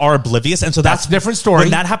 Sometimes people are oblivious, and so that's a different story.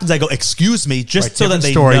 When that happens, I go, excuse me, just so that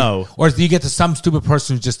they know. Or you get to some stupid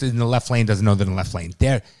person who's just in the left lane, doesn't know they're in the left lane.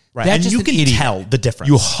 They're and just you can tell the difference.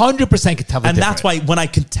 You 100% can tell the difference. And that's why when I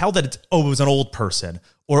can tell that it was an old person,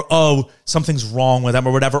 or something's wrong with them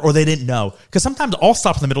or whatever, or they didn't know. Because sometimes I'll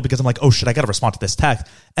stop in the middle because I'm like, oh shit, I got to respond to this text.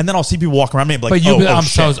 And then I'll see people walk around me and be like,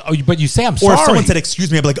 but you say I'm sorry. Or if someone said excuse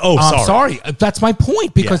me, I'll be like, I'm sorry. That's my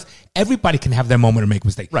point, because everybody can have their moment or make a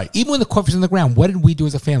mistake. Right. Even when the coffee's on the ground, what did we do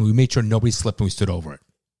as a family? We made sure nobody slipped and we stood over it.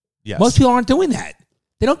 Yes. Most people aren't doing that.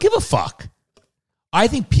 They don't give a fuck. I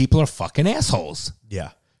think people are fucking assholes.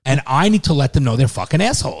 Yeah. And I need to let them know they're fucking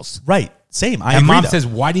assholes. Right. Same. And Mom says,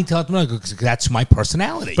 why do you tell them to know? Because that's my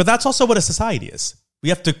personality. But that's also what a society is. We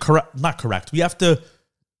have to not correct. We have to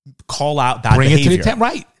call out bad behavior. Bring it to the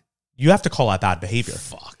right. You have to call out bad behavior.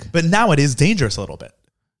 Fuck. But now it is dangerous a little bit.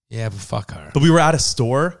 Yeah, but fuck her. But we were at a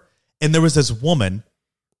store, and there was this woman.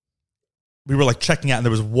 We were like checking out, and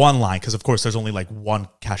there was one line, because of course there's only like one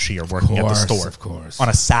cashier working at the store. Of course. On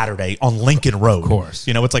a Saturday on Lincoln Road. Of course.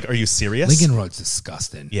 You know, it's like, are you serious? Lincoln Road's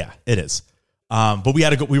disgusting. Yeah, it is. But we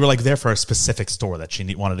had to go. We were like there for a specific store that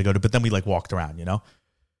she wanted to go to, but then we like walked around, you know.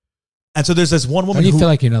 And so there's this one woman. Don't you feel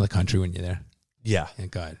like you're in another country when you're there? Yeah.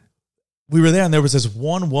 Thank God. We were there, and there was this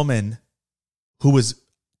one woman who was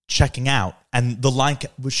checking out, and the line.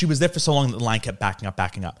 She was there for so long that the line kept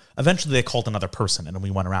backing up. Eventually, they called another person, and then we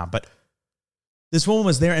went around. But this woman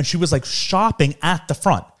was there, and she was like shopping at the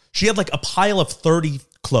front. She had like a pile of 30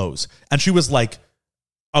 clothes, and she was like,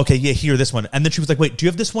 okay, yeah, here, this one. And then she was like, wait, do you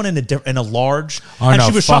have this one in a large? Oh, and no,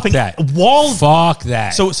 she was fuck shopping that. Fuck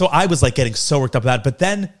that. So I was like getting so worked up about it. But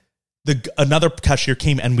then another cashier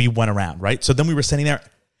came and we went around, right? So then we were sitting there,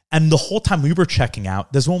 and the whole time we were checking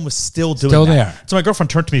out, this one was still doing that. There. So my girlfriend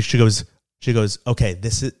turned to me, she goes, okay,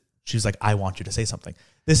 she was like, I want you to say something.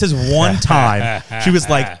 This is one time. She was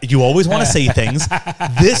like, you always want to say things.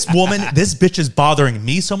 This bitch is bothering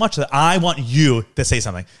me so much that I want you to say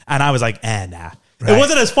something. And I was like, nah. Right. It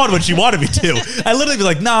wasn't as fun when she wanted me to. I literally was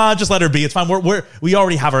like, nah, just let her be. It's fine. We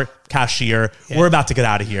already have our cashier. Yeah. We're about to get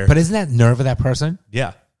out of here. But isn't that nerve of that person?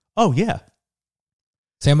 Yeah. Oh, yeah.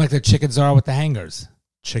 Same like the chick at Zara with the hangers.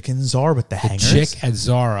 Chicken Zara with the hangers? Chick at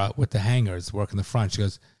Zara with the hangers working the front. She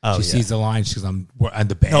goes, sees the line. She goes, I'm on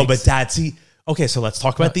the bag. No, but okay, so let's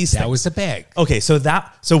talk about these things. That was the bag. Okay, so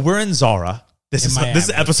we're in Zara. This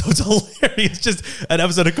episode's hilarious. Just an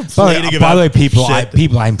episode of complaining about. By the way,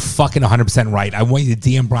 people, I'm fucking 100% right. I want you to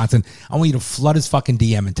DM Bronson. I want you to flood his fucking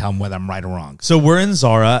DM and tell him whether I'm right or wrong. So we're in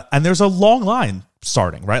Zara, and there's a long line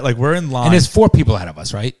starting, right? Like we're in line, and there's 4 people ahead of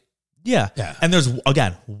us, right? Yeah. And there's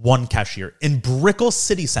again one cashier in Brickell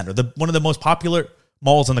City Center, one of the most popular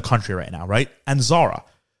malls in the country right now, right? And Zara.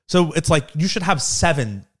 So it's like you should have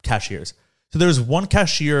 7 cashiers. So there's one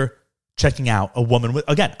cashier checking out a woman with,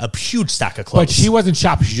 again, a huge stack of clothes. But she wasn't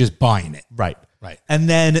shopping. She was just buying it. Right. And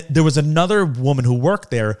then there was another woman who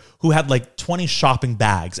worked there who had like 20 shopping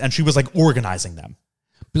bags, and she was like organizing them.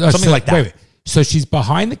 Something like that. Wait. So she's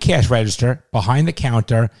behind the cash register, behind the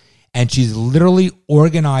counter, and she's literally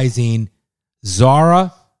organizing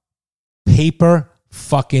Zara paper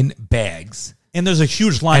fucking bags. And there's a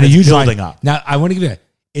huge line that's building up. Now, I want to give you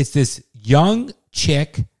it's this young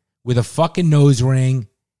chick with a fucking nose ring,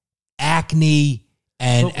 acne,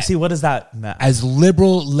 and see, what does that mean? As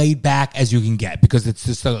liberal, laid back as you can get, because it's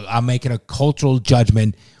just I'm making a cultural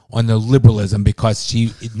judgment on the liberalism because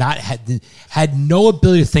she had no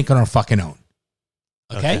ability to think on her fucking own.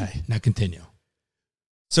 Okay? Now continue.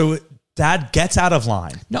 So Dad gets out of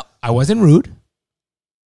line. No, I wasn't rude.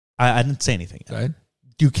 I didn't say anything. Go ahead.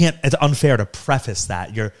 You can't. It's unfair to preface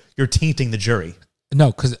that. You're tainting the jury. No,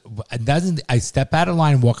 because I step out of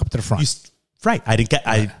line and walk up to the front. Right. I didn't get.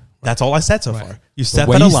 That's all I said so far. You step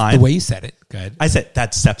out of line. The way you said it. Go ahead. I said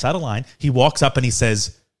Dad steps out of line. He walks up and he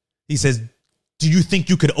says, "Do you think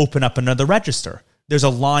you could open up another register? There's a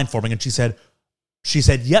line forming." And she said,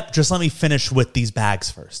 "Yep. Just let me finish with these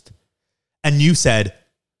bags first." And you said,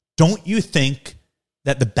 "Don't you think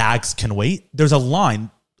that the bags can wait? There's a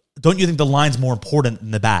line. Don't you think the line's more important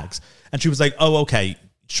than the bags?" And she was like, "Oh, okay,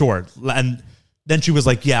 sure." And Then she was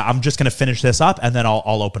like, yeah, I'm just going to finish this up and then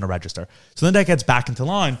I'll open a register. So then Dad gets back into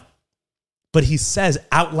line, but he says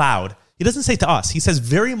out loud, he doesn't say to us, he says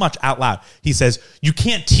very much out loud, he says, you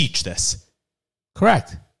can't teach this.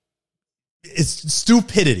 Correct. It's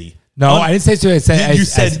stupidity. No, I didn't say so. You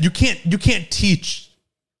said you can't teach.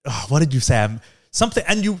 Oh, what did you say? Something,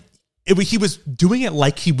 and he was doing it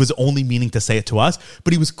like he was only meaning to say it to us,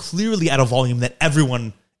 but he was clearly at a volume that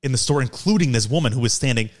everyone in the store, including this woman who was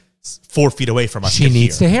standing 4 feet away from us, she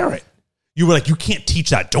needs to hear it. You were like, you can't teach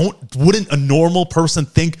that. Wouldn't a normal person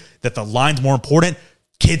think that the line's more important?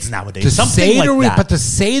 Kids nowadays, something like that. But to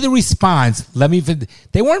say the response,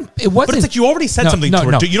 they weren't. It wasn't. But it's like you already said something to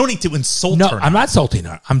her. No. You don't need to insult her. No, I'm not insulting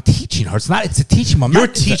her. I'm teaching her. It's a teaching moment. You're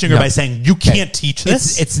teaching her by saying you can't teach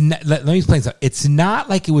this. Let me explain something. It's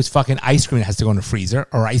not like it was fucking ice cream that has to go in the freezer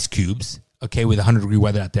or ice cubes. Okay, with 100-degree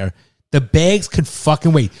weather out there, the bags could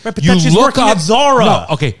fucking wait. Right, but she's working at Zara. No,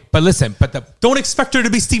 okay, but listen, don't expect her to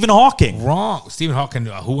be Stephen Hawking. Wrong, Stephen Hawking.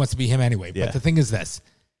 Who wants to be him anyway? Yeah. But the thing is this.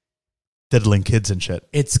 Diddling kids and shit.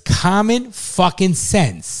 It's common fucking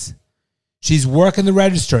sense. She's working the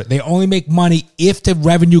register. They only make money if the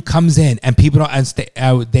revenue comes in and people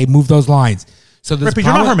don't. They move those lines. So right, but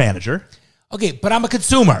you're not her manager. Okay, but I'm a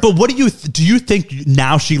consumer. But what do you think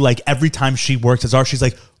now? She like every time she works at Zara, she's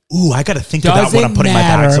like, "Ooh, I got to think about when I'm putting my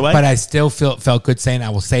bags away." But I still felt good saying I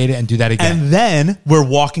will say it and do that again. And then we're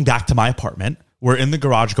walking back to my apartment. We're in the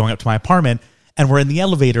garage going up to my apartment, and we're in the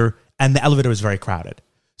elevator, and the elevator is very crowded.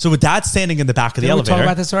 So with Dad standing in the back of the elevator. We talked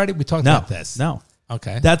about this already? We talked about this. No.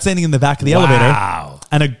 Okay. Dad's standing in the back of the elevator.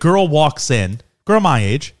 And a girl walks in, girl my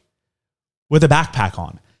age, with a backpack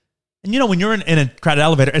on. And you know, when you're in a crowded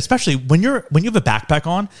elevator, especially when you have a backpack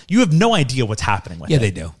on, you have no idea what's happening with it. Yeah, they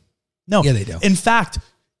do. No. Yeah, they do. In fact,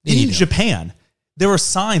 in Japan, there are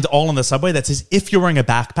signs all on the subway that says, if you're wearing a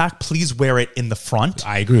backpack, please wear it in the front.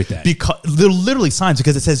 I agree with that. Because they're literally signs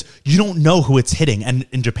because it says you don't know who it's hitting. And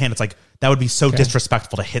in Japan, it's like, that would be so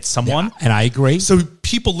disrespectful to hit someone. Yeah, and I agree. So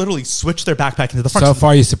people literally switch their backpack into the front. So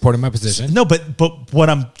far, you're supporting my position. No, but what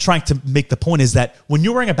I'm trying to make the point is that when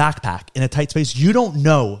you're wearing a backpack in a tight space, you don't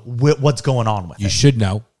know what's going on with it. You should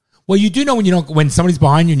know. Well, you do know when somebody's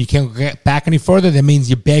behind you and you can't get back any further, that means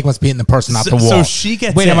your bag must be hitting the person, not the wall. So she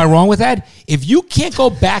gets Wait, am I wrong with that? If you can't go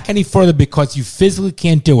back any further because you physically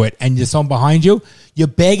can't do it and there's someone behind you, your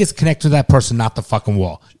bag is connected to that person, not the fucking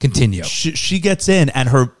wall. Continue. She gets in and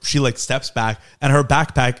she like steps back and her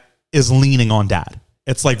backpack is leaning on Dad.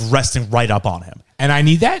 It's like resting right up on him. And I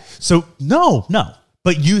need that? So no.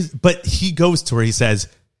 But he goes to her, he says,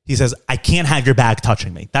 I can't have your bag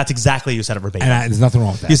touching me. That's exactly what you said at verbatim. And there's nothing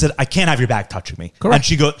wrong with that. He said, I can't have your bag touching me. Correct.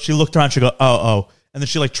 And she looked around, she go, oh. And then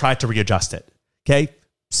she like tried to readjust it. Okay.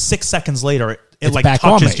 6 seconds later, it like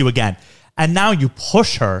touches you again. And now you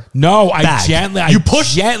push her. No, back. You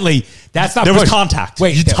push gently. That's not There was contact.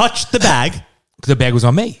 Wait. You touched the bag. The bag was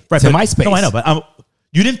on me. Right. It's in my space. No, I know, but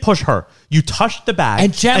you didn't push her. You touched the bag.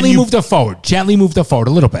 And gently moved her forward. Gently moved her forward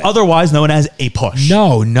a little bit. Otherwise known as a push.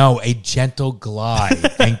 No, a gentle glide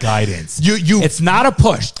and guidance. It's not a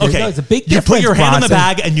push. Okay. It's a big difference. You put your hand on the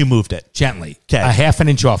bag and you moved it. Gently. Okay. A half an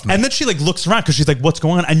inch off me. And then she like looks around because she's like, what's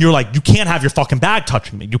going on? And you're like, you can't have your fucking bag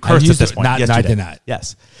touching me. You cursed at this point. Yes, I did not.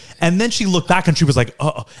 Yes. And then she looked back and she was like,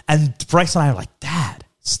 oh. And Bryce and I are like, Dad,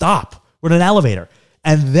 stop. We're in an elevator.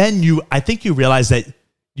 And then I think you realized that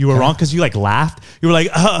you were wrong because you like laughed. You were like,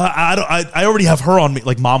 I already have her on me.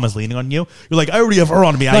 Like Mom was leaning on you. You're like, I already have her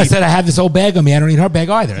on me. No, I said I have this old bag on me. I don't need her bag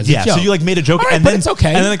either. Yeah, so you like made a joke. Right, and but then, it's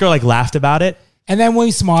okay. And then the girl like laughed about it. And then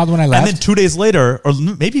we smiled when I left. And then 2 days later, or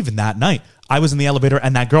maybe even that night, I was in the elevator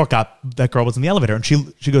and that girl was in the elevator. And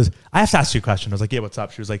she goes, I have to ask you a question. I was like, yeah, what's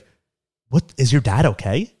up? She was like, what, is your dad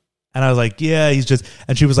okay? And I was like, yeah, he's just,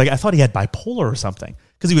 and she was like, I thought he had bipolar or something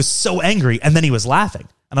because he was so angry. And then he was laughing.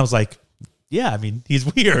 And I was like, yeah, I mean, he's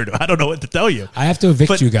weird. I don't know what to tell you. I have to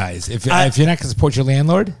evict you guys. If you're not going to support your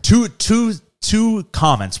landlord. Two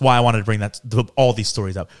comments why I wanted to bring all these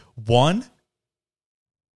stories up. One,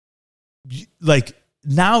 like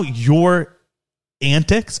now your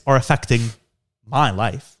antics are affecting my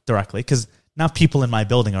life directly because now people in my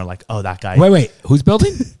building are like, oh, that guy. Wait. Whose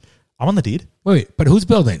building? I'm on the deed. Wait, but whose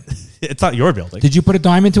building? It's not your building. Did you put a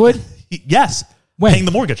dime into it? Yes. When? Paying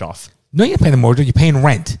the mortgage off. No, you're paying the mortgage. You're paying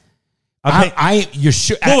rent. You're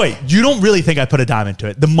sure. Wait, you don't really think I put a dime into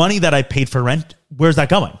it? The money that I paid for rent, where's that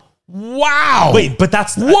going? Wow. Wait, but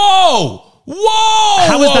that's whoa.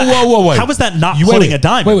 How is that not putting a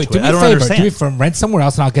dime into it? I don't understand. Do me a favor, rent somewhere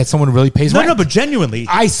else, and I'll get someone who really pays rent. No, but genuinely,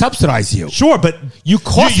 I subsidize you. Sure, but you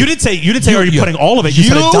didn't say. Are you putting all of it? You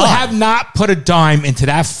said a dime. have not put a dime into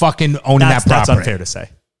that fucking owning that property. That's unfair to say.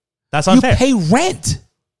 That's unfair. You pay rent.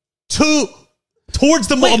 towards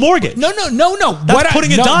the mortgage. No. That's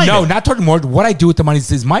putting a dime No, in. not towards the mortgage. What I do with the money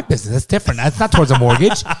is my business. That's different. That's not towards a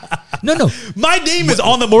mortgage. No. My name is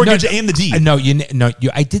on the mortgage and the deed. No,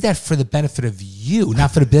 I did that for the benefit of you,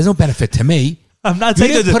 not for the. There's no benefit to me. I'm not You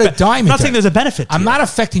saying didn't there's put a dime I'm not into saying it. there's a benefit to I'm it. not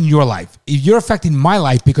affecting your life. You're affecting my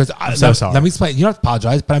life because I'm so sorry. Let me explain. You don't have to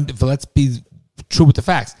apologize, but let's be true with the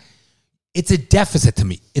facts. It's a deficit to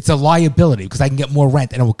me. It's a liability because I can get more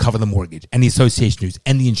rent and it will cover the mortgage and the association dues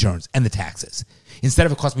and the insurance and the taxes instead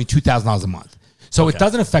of it costing me $2,000 a month. So it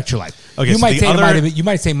doesn't affect your life. Okay, you so might the say other- you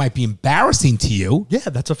might say it might be embarrassing to you. Yeah,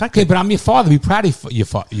 that's affecting. Okay, but I'm your father. Be proud of your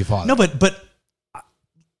father. No, but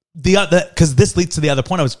the other, because this leads to the other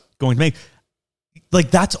point I was going to make. Like,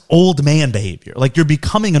 that's old man behavior. Like, you're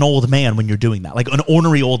becoming an old man when you're doing that. Like, an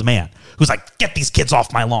ornery old man who's like, get these kids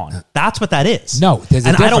off my lawn. That's what that is. No, there's a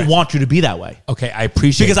and I don't difference. want you to be that way. Okay, I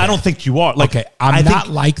appreciate Because that. I don't think you are. Like, Okay, I'm I not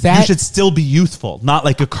think like that. You should still be youthful, not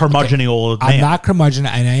like a curmudgeon old man. I'm not curmudgeon,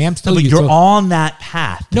 and I am still But youthful. you're on that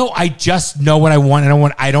path. No, I just know what I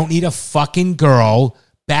want. I don't need a fucking girl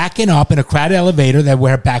backing up in a crowded elevator that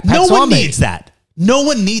wear backpacks. No one on me. needs that. No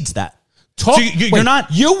one needs that. Talk, So you're wait, not.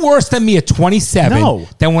 You're worse than me at 27 No.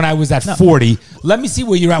 than when I was at 40. Let me see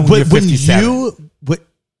where you're at when you're 57.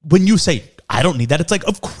 When you say I don't need that, it's like,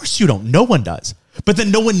 of course you don't. No one does. But then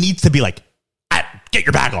no one needs to be like, get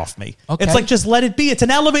your bag off me. Okay. It's like, just let it be. It's an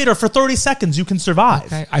elevator for 30 seconds. You can survive.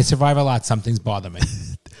 Okay, I survive a lot. Some things bother me.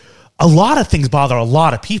 A lot of things bother a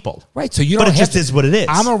lot of people. Right, so you But don't it have just is what it is.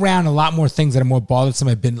 I'm around a lot more things that are more bothersome.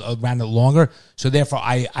 I've been around it longer, so therefore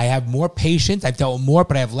I have more patience. I've dealt with more,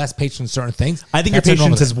 but I have less patience with certain things. I think That's your a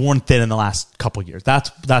normal patience thing. has worn thin in the last couple of years. That's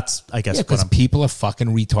I guess Yeah, what because I'm. people are fucking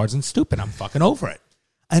retards and stupid. I'm fucking over it.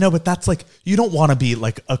 I know, but that's like, you don't want to be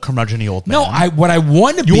like a curmudgeon old man. No, what I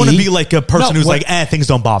want to be. You want to be like a person No, who's what- like, things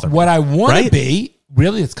don't bother me. What I want Right? to be,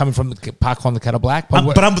 really, it's coming from the pot calling the kettle black. That's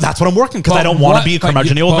what I'm working, because I don't want to be a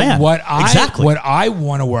curmudgeon old man. What exactly. I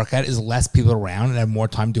want to work at is less people around and have more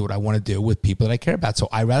time to do what I want to do with people that I care about. So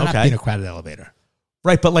I'd rather not Okay. be in a crowded elevator.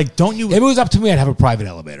 Right, but like, don't you? If it was up to me, I'd have a private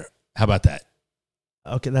elevator. How about that?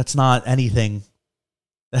 Okay, that's not anything.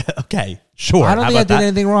 Okay, sure. I don't How think I about did that?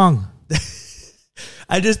 anything wrong.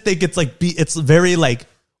 I just think it's like it's very like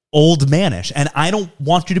old manish, and I don't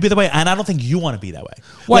want you to be that way, and I don't think you want to be that way.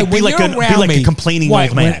 Why, Like, be when like you're be around like me, a complaining why,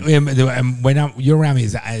 old man. When you're around me,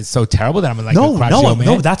 is so terrible that I'm like a crotchety old man?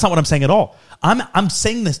 No, that's not what I'm saying at all. I'm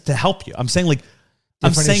saying this to help you. I'm saying like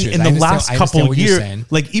Different I'm saying issues. in I the understand- last I couple understand of what you're years, saying.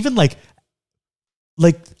 like even like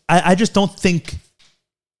I just don't think,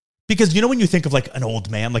 because you know when you think of like an old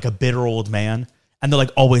man, like a bitter old man, and they're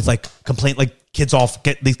like always like complain, like get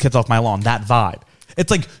these kids off my lawn, that vibe. It's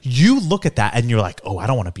like you look at that and you're like, oh, I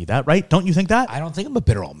don't want to be that, right? Don't you think that? I don't think I'm a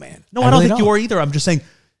bitter old man. No, I don't think you are either. I'm just saying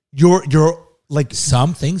you're like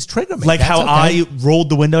Some things trigger me. like That's how okay. I rolled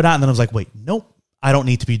the window down and then I was like, wait, nope, I don't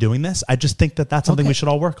need to be doing this. I just think that's something Okay. we should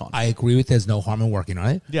all work on. I agree with there's no harm in working on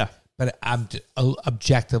it. Yeah. But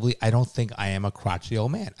objectively, I don't think I am a crotchety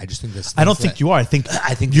old man. I just think this. I don't think you are. I think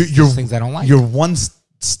you're things I don't like. You're one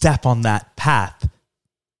step on that path,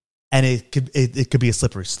 and it could be a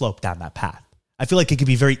slippery slope down that path. I feel like it could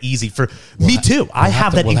be very easy for me too. I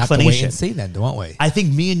have that we'll inclination. Have to wait and see then, don't we? I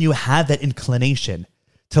think me and you have that inclination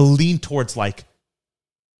to lean towards like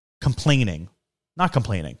complaining, not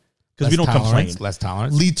complaining, because we don't complain. Less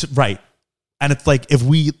tolerance. Lead to, right, and it's like if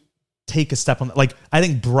we take a step on that, like I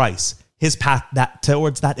think Bryce, his path that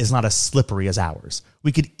towards that is not as slippery as ours.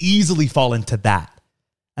 We could easily fall into that,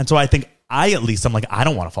 and so I think I'm like, I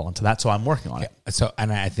don't want to fall into that, so I'm working on it. So,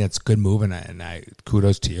 and I think that's a good move, and I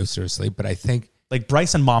kudos to you, seriously. But I think Like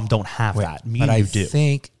Bryce and Mom don't have that. Me but and I you do.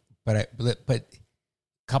 think, but a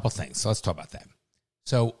couple things. So let's talk about that.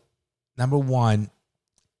 So, number one,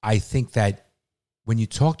 I think that when you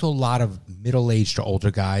talk to a lot of middle-aged or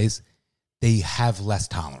older guys, they have less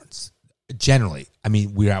tolerance. Generally, I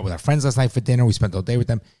mean, we were out with our friends last night for dinner. We spent all day with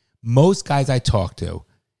them. Most guys I talk to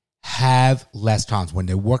have less tolerance. When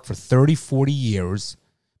they work for 30, 40 years,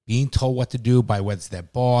 being told what to do by whether it's their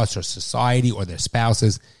boss or society or their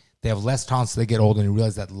spouses, they have less tolerance as they get older and you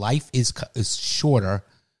realize that life is shorter,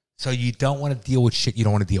 so you don't want to deal with shit you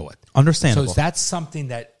don't want to deal with. Understandable. So that's something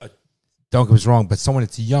that, don't get me wrong, but someone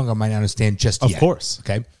that's younger might not understand just yet. Of course.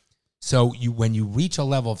 Okay? So when you reach a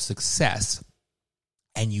level of success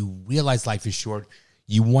and you realize life is short,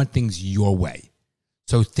 you want things your way.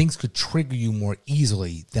 So things could trigger you more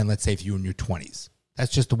easily than, let's say, if you were in your 20s.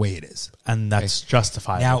 That's just the way it is. And that's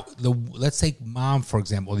justifiable. Now, let's take Mom, for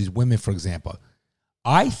example, or these women, for example.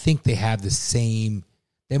 I think they have the same,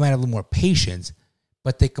 they might have a little more patience,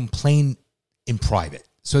 but they complain in private.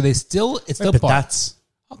 So it's still but bothers. that's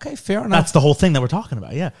Okay, fair enough. That's the whole thing that we're talking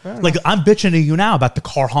about. Yeah. Fair I'm bitching to you now about the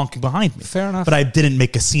car honking behind me. Fair enough. But I didn't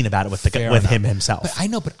make a scene about it with him himself. But I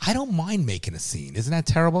know, but I don't mind making a scene. Isn't that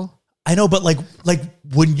terrible? I know, but like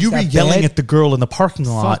when you were yelling at the girl in the parking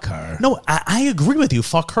lot, Fuck her. No, I agree with you.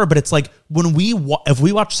 Fuck her. But it's like when if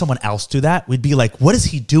we watch someone else do that, we'd be like, what is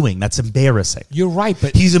he doing? That's embarrassing. You're right,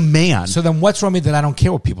 but He's a man. so then what's wrong with me that I don't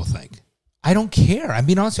care what people think? I don't care. I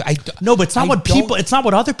mean, honestly, No, but it's not it's not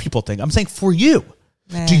what other people think. I'm saying for you.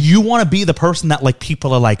 Nah. Do you want to be the person that like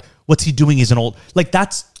people are like, what's he doing? He's an old, like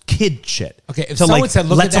that's kid shit. Okay, if So, someone like, said,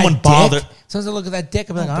 look let at someone that bother. dick, someone said, look at that dick,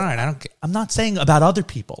 I'm like, all right, I don't care. I'm not saying about other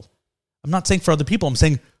people. I'm not saying for other people. I'm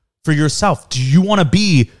saying for yourself. Do you want to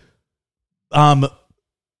be,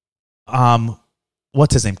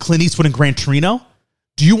 what's his name? Clint Eastwood in Gran Torino?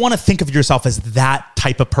 Do you want to think of yourself as that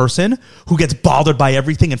type of person who gets bothered by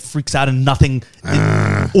everything and freaks out and nothing?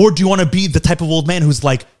 Or do you want to be the type of old man who's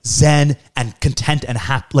like zen and content and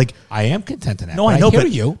happy? Like, I am content in that. no, I know, hear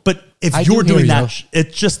but you. But if I you're do hear doing you. that,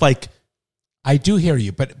 it's just like, I do hear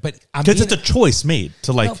you, but I'm because being, it's a choice made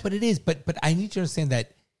to like. no, but it is. But I need you to understand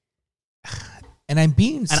that, and I'm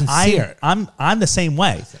being And sincere. I'm the same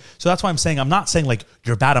way. So that's why I'm saying I'm not saying like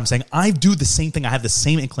you're bad. I'm saying I do the same thing. I have the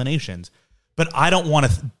same inclinations, but I don't want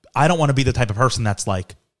to be the type of person that's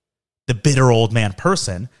like the bitter old man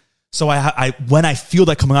person. So I when I feel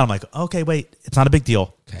that coming on, I'm like, okay, wait, it's not a big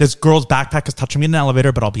deal. Okay. This girl's backpack is touching me in an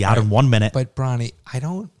elevator, but I'll be out in 1 minute. But Bronny, I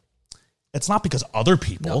don't. It's not because other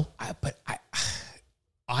people. No,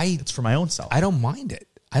 It's for my own self. I don't mind it.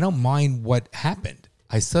 I don't mind what happened.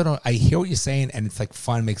 I still don't. I hear what you're saying, and it's like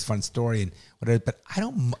fun, makes fun story and whatever. But I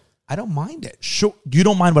don't mind it. Sure, you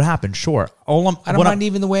don't mind what happened. Sure, I don't mind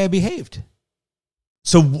even the way I behaved.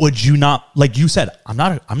 So would you not, like you said, I'm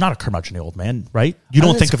not a curmudgeon old man, right? You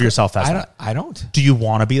don't think of yourself as that. I don't. Do you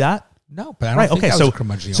want to be that? No, but I don't Right. think Okay. I was So a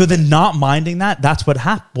curmudgeon. so then not minding that's what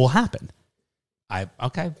will happen.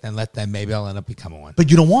 Okay, then maybe I'll end up becoming one. But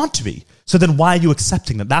you don't want to be. So then why are you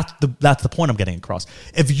accepting that? That's the point I'm getting across.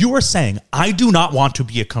 If you are saying I do not want to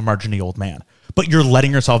be a curmudgeon old man, but you're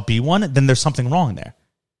letting yourself be one, then there's something wrong there.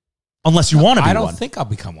 Unless you want to be one. I don't think I'll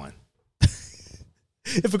become one.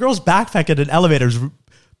 If a girl's backpack in an elevator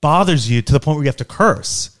bothers you to the point where you have to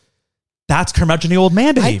curse, that's curmudgeon old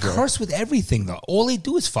man behavior. I curse with everything though. All I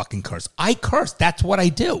do is fucking curse. I curse. That's what I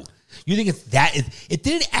do. You think it's that? It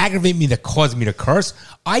didn't aggravate me that caused me to curse.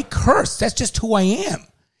 I curse. That's just who I am.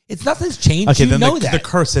 It's nothing's changed. Okay, you then know the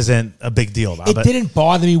curse isn't a big deal. Though, It didn't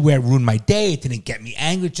bother me where it ruined my day. It didn't get me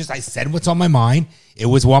angry. It's just I said what's on my mind. It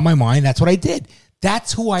was on my mind. That's what I did.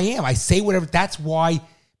 That's who I am. I say whatever. That's why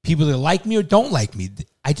people either like me or don't like me.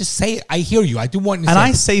 I just say it. I hear you. I do want you to and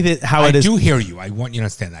understand. I say that how I it is. do hear you. I want you to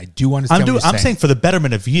understand that. I do understand what you're I'm saying for the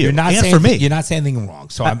betterment of you You're not and saying for me. You're not saying anything wrong.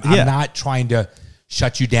 So I'm yeah. not trying to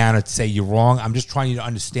shut you down or say you're wrong. I'm just trying you to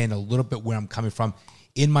understand a little bit where I'm coming from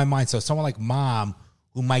in my mind. So someone like Mom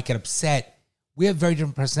who might get upset, we have very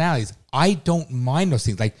different personalities. I don't mind those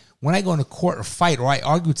things. Like when I go into court or fight or I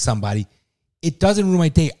argue with somebody, it doesn't ruin my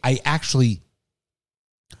day. I actually...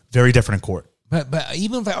 Very different in court. But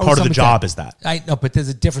even if I Part of the job is that. I know, but there's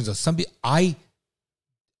a difference. Though. Some people, I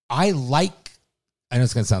like. I know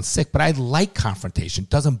it's going to sound sick, but I like confrontation. It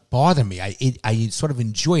doesn't bother me. I sort of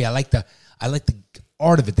enjoy it. I like the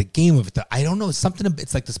art of it, the game of it. I don't know. It's something.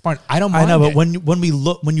 It's like the spark. I don't mind. I know, but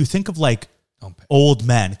it. when you think of like old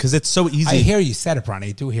men, because it's so easy. I hear you said it, Brian.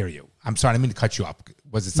 I do hear you. I'm sorry. I didn't mean to cut you up.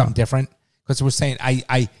 Was it something different? Because we're saying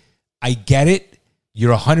I get it.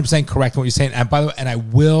 You're 100% correct in what you're saying. And by the way, and I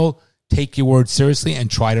will take your words seriously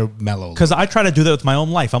and try to mellow. Because I try to do that with my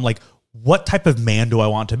own life. I'm like, what type of man do I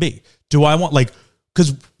want to be? Do I want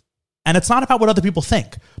and it's not about what other people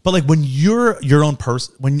think, but like when you're your own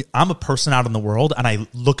person, when I'm a person out in the world and I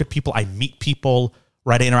look at people, I meet people,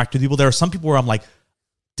 right? I interact with people. There are some people where I'm like,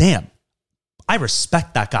 damn, I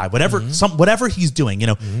respect that guy. Whatever he's doing,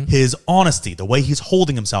 his honesty, the way he's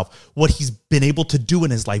holding himself, what he's been able to do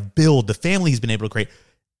in his life, build the family he's been able to create.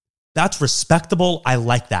 That's respectable. I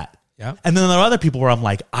like that. Yeah. And then there are other people where I'm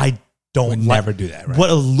like, I would never do that. Right? What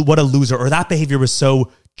a loser. Or that behavior was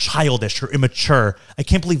so childish or immature. I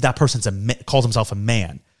can't believe that person calls himself a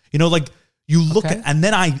man. Like you look at, and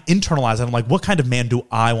then I internalize it. I'm like, what kind of man do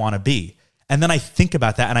I want to be? And then I think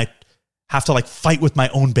about that and I have to like fight with my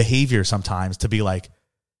own behavior sometimes to be like,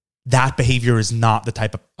 that behavior is not the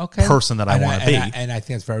type of person that I want to be. And I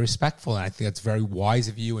think it's very respectful. And I think it's very wise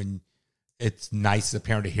of you. And it's nice as a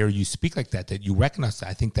parent to hear you speak like that you recognize that.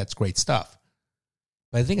 I think that's great stuff.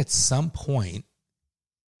 But I think at some point,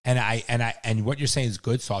 and what you're saying is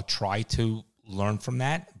good. So I'll try to learn from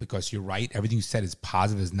that because you're right. Everything you said is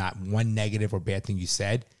positive. There's not one negative or bad thing you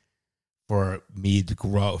said for me to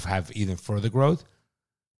grow, have even further growth.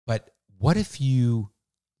 what if you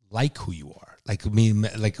like who you are? Like, I mean,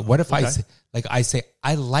 like, what if I say,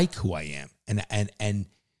 I like who I am, and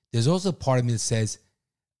there's also a part of me that says,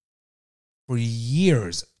 for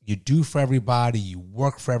years you do for everybody, you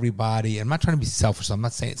work for everybody. And I'm not trying to be selfish. I'm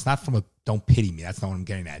not saying it's not from a don't pity me. That's not what I'm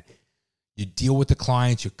getting at. You deal with the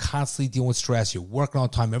clients. You're constantly dealing with stress. You're working all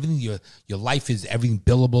the time. Everything your life is everything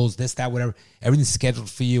billables, this, that, whatever. Everything's scheduled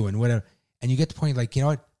for you and whatever. And you get to the point like, you know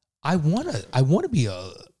what? I want to be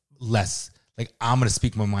less like I'm going to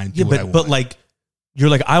speak my mind. And do what I want. But like you're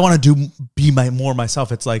like I want to be more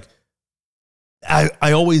myself. It's like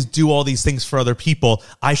I always do all these things for other people.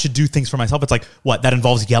 I should do things for myself. It's like what that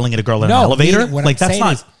involves yelling at a girl in an elevator. Like that's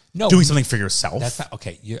not doing something for yourself. That's not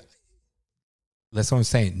okay. That's what I'm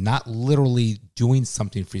saying. Not literally doing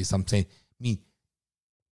something for yourself. I'm saying,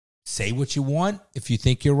 say what you want if you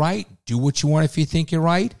think you're right. Do what you want if you think you're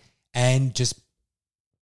right. And just,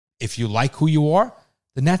 if you like who you are,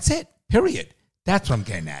 then that's it. Period. That's what I'm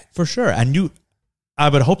getting at. For sure. And I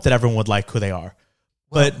would hope that everyone would like who they are.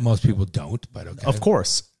 But well, most people don't, but okay. Of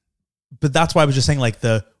course. But that's why I was just saying, like,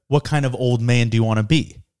 what kind of old man do you want to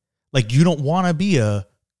be? Like, you don't want to be a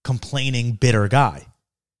complaining, bitter guy.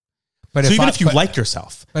 But so even if you like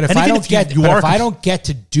yourself, but if I don't get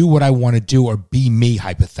to do what I want to do or be me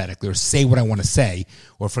hypothetically or say what I want to say,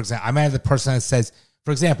 or for example, I might have the person that says,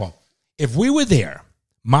 for example, if we were there,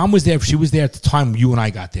 mom was there, if she was there at the time you and I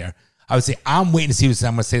got there, I would say, I'm waiting to see what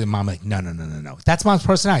I'm going to say to mom. Like, no. That's mom's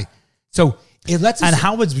personality. So it lets us. And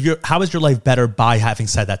how is your life better by having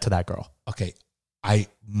said that to that girl? Okay.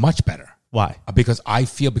 Much better. Why? Because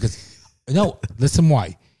listen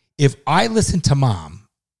why. If I listened to mom,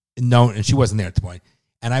 and she wasn't there at the point,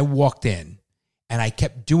 and I walked in and I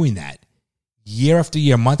kept doing that year after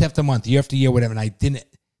year, month after month, year after year, whatever, and I didn't,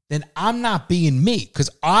 then I'm not being me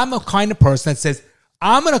because I'm a kind of person that says,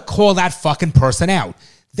 I'm going to call that fucking person out.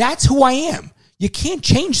 That's who I am. You can't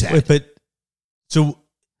change that. Wait, but so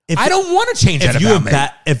if I don't want to change that about me.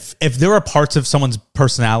 If there are parts of someone's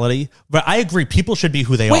personality, but I agree, people should be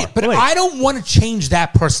who they are. But I don't want to change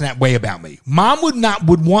that person that way about me. Mom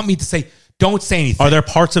would want me to say, don't say anything. Are there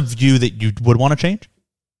parts of you that you would want to change?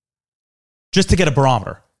 Just to get a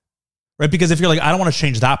barometer, right? Because if you're like, I don't want to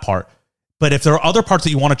change that part, but if there are other parts that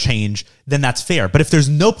you want to change, then that's fair. But if there's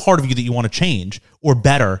no part of you that you want to change or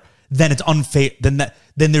better, then it's unfair. Then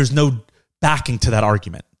there's no backing to that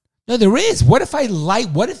argument. No, there is. What if I like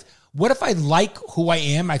who I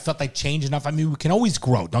am? I felt like change enough. I mean, we can always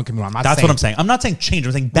grow. Don't get me wrong. That's what I'm saying. I'm not saying change.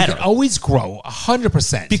 I'm saying better. We can always grow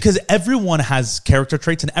 100%. Because everyone has character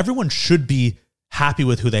traits and everyone should be happy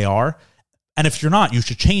with who they are. And if you're not, you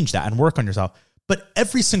should change that and work on yourself. But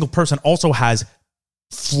every single person also has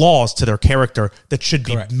flaws to their character that should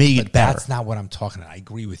be made better. That's not what I'm talking about. I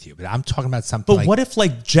agree with you. But I'm talking about something But what if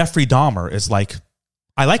like Jeffrey Dahmer is like,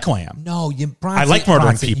 I like who I am. No, I like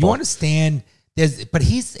murdering people. You understand? But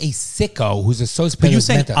he's a sicko who's a sociopath. But you're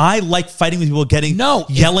saying I like fighting with people,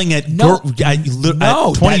 yelling at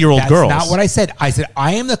 20-year-old girls. That's not what I said. I said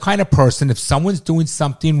I am the kind of person, if someone's doing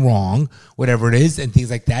something wrong, whatever it is, and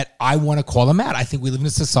things like that, I want to call them out. I think we live in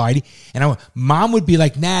a society, and mom would be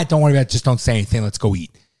like, nah, don't worry about it. Just don't say anything. Let's go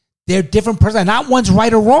eat. They're different persons. Not one's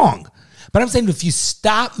right or wrong. But I'm saying if you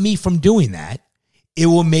stop me from doing that, it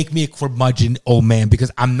will make me a curmudgeon old man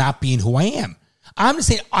because I'm not being who I am. I'm just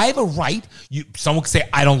saying I have a right. Someone could say,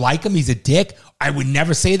 I don't like him. He's a dick. I would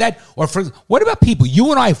never say that. Or what about people?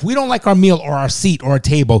 You and I, if we don't like our meal or our seat or our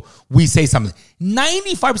table, we say something.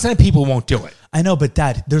 95% of people won't do it. I know, but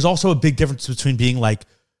Dad, there's also a big difference between being like,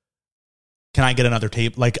 can I get another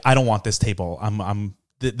table? Like, I don't want this table.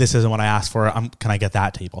 This isn't what I asked for. Can I get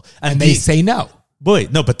that table? And they say no.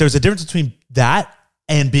 But there's a difference between that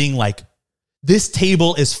and being like, this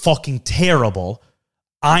table is fucking terrible.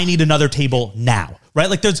 I need another table now, right?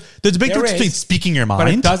 Like there's a big difference between speaking your mind,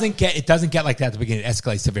 but it doesn't get like that at the beginning. It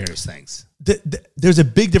escalates to various things. There's a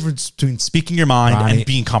big difference between speaking your mind and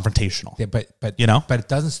being confrontational. Yeah, but it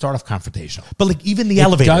doesn't start off confrontational. But like even the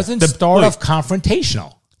elevator doesn't start off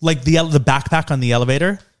confrontational. Like the backpack on the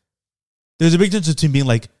elevator. There's a big difference between being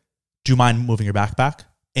like, "Do you mind moving your backpack?"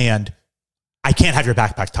 and "I can't have your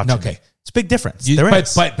backpack touching me." It's a big difference.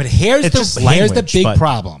 But here's the big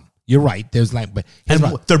problem. You're right. There's like, but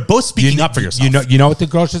they're both speaking up for yourself. You know what the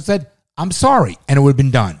girl should have said? I'm sorry, and it would have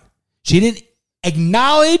been done. She didn't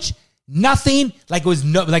acknowledge nothing. Like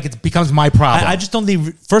it becomes my problem. I just don't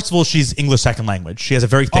think. First of all, she's English second language. She has a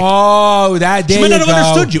very thick. Oh, that day. She might not have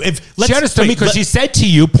understood you. She understood me because she said to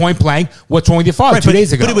you point blank, "What's wrong with your father?" 2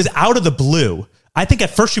 days ago. But it was out of the blue. I think at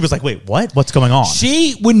first she was like, wait, what? What's going on?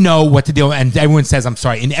 She would know what to do. And everyone says, I'm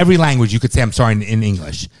sorry. In every language, you could say, I'm sorry in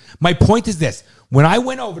English. My point is this. When I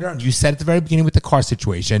went over there, and you said at the very beginning with the car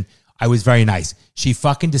situation, I was very nice. She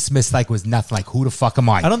fucking dismissed like it was nothing. Like, who the fuck am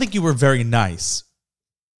I? I don't think you were very nice.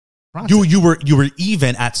 Bronson. You were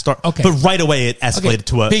even at start, Okay. but right away it escalated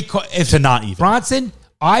to not even. Bronson,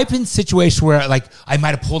 I've been in situations where like I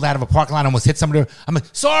might have pulled out of a parking lot, almost hit somebody. I'm like,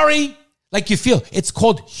 sorry. Like you feel it's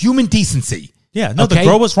called human decency. Yeah, no, the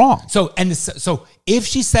girl was wrong. So if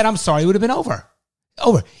she said I'm sorry, it would have been over.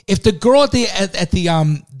 If the girl at the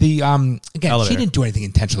again, elevator. she didn't do anything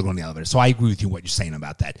intentional going on the elevator. So I agree with you what you're saying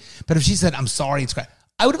about that. But if she said I'm sorry, it's great,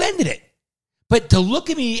 I would have ended it. But to look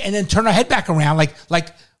at me and then turn her head back around like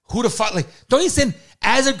who the fuck, like, don't you listen,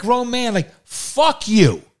 as a grown man, like, fuck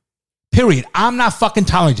you. Period. I'm not fucking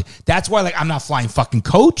tolerating. That's why, like, I'm not flying fucking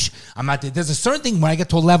coach. I'm not, there's a certain thing when I get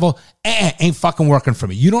to a level, ain't fucking working for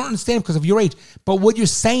me. You don't understand because of your age. But what you're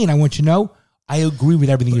saying, I want you to know, I agree with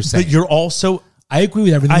everything you're saying. But you're also, I agree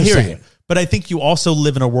with everything you're saying. you. But I think you also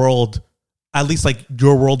live in a world, at least like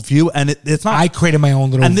your worldview, and it's not. I created my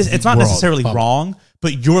own little and it's not world, necessarily wrong,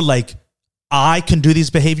 but you're like, I can do these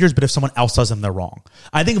behaviors, but if someone else does them, they're wrong.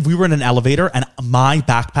 I think if we were in an elevator and my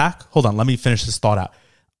backpack, hold on, let me finish this thought out.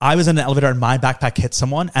 I was in an elevator and my backpack hit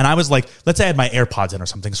someone, and I was like, let's say I had my AirPods in or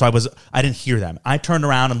something, so I didn't hear them. I turned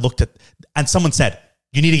around and looked and someone said,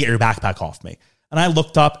 "You need to get your backpack off me." And I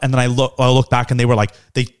looked up, and then I looked back, and they were like,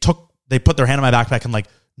 they put their hand on my backpack and like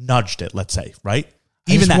nudged it. Let's say, right?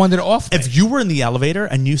 Even that, wanted it off me. If you were in the elevator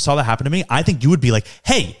and you saw that happen to me, I think you would be like,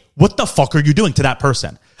 "Hey, what the fuck are you doing?" to that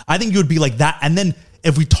person. I think you would be like that. And then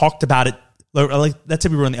if we talked about it, like let's say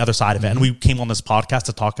we were on the other side of it and we came on this podcast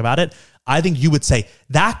to talk about it, I think you would say,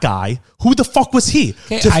 that guy, who the fuck was he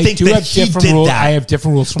to think that he did that? I have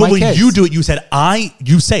different rules for my kids. But when you do it, you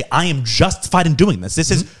say, I am justified in doing this.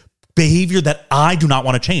 This is behavior that I do not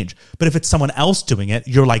want to change. But if it's someone else doing it,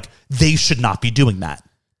 you're like, they should not be doing that.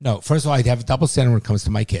 No, first of all, I'd have a double standard when it comes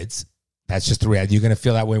to my kids. That's just the reality. You're going to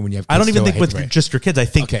feel that way when you have kids. I don't even think with just your kids. I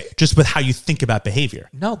think just with how you think about behavior.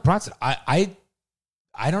 No, Bronson, I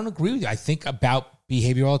don't agree with you. I think about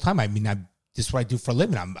behavior all the time. I mean, this is what I do for a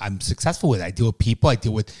living. I'm successful with it. I deal with people. I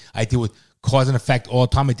deal with cause and effect all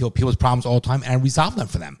the time. I deal with people's problems all the time, and I resolve them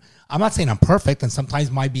for them. I'm not saying I'm perfect, and sometimes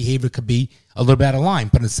my behavior could be a little bit out of line.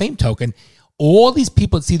 But in the same token, all these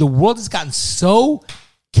people, see, the world has gotten so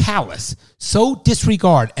callous, so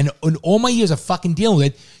disregard, and in all my years of fucking dealing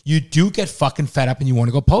with it, you do get fucking fed up and you want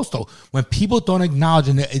to go postal. When people don't acknowledge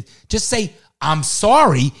and just say, "I'm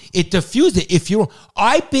sorry," it diffuses it. If you're,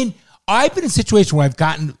 I've been in a situation where I've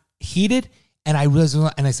gotten heated and I realize,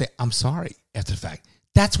 and I say, "I'm sorry" after the fact.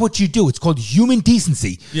 That's what you do. It's called human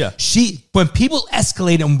decency. Yeah. When people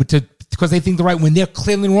escalate them because they think they're right when they're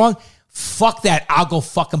clearly wrong, fuck that. I'll go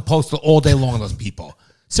fucking postal all day long on those people.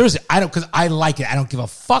 Seriously, I don't, because I like it. I don't give a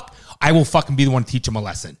fuck. I will fucking be the one to teach them a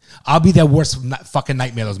lesson. I'll be their worst fucking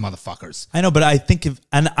nightmare, those motherfuckers. I know, but I think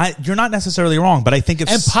you're not necessarily wrong, but I think and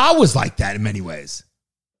Pa was like that in many ways.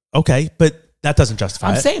 Okay, but that doesn't justify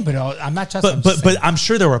it. I'm saying, but I'm not justifying. But I'm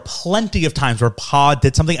sure there were plenty of times where Pa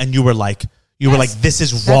did something and you were like, this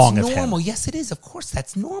is wrong of him. That's normal. Yes, it is. Of course,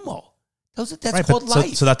 that's normal. That's right, called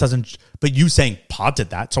life. So that doesn't. But you saying Pa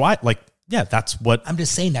did that, so I like, yeah, that's what I'm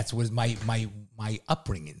just saying. That's was my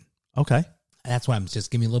upbringing. Okay, and that's why I'm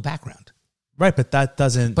just giving you a little background. Right, but that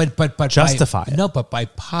doesn't. But justify it. No, but by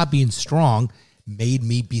Pa being strong made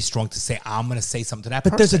me be strong to say I'm going to say something to that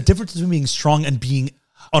person. But there's a difference between being strong and being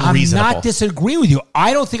unreasonable. I'm not disagreeing with you.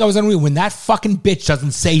 I don't think I was unreasonable. When that fucking bitch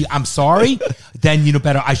doesn't say I'm sorry, then you know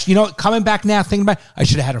better. Coming back now, thinking about it, I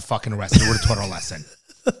should have had her fucking arrested. I would have taught her a lesson.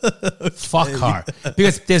 Fuck her.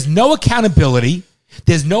 Because there's no accountability.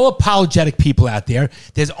 There's no apologetic people out there.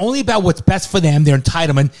 There's only about what's best for them, their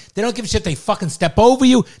entitlement. They don't give a shit. They fucking step over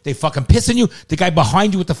you. They fucking piss on you. The guy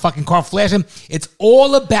behind you with the fucking car flashing. It's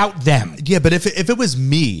all about them. Yeah, but if it was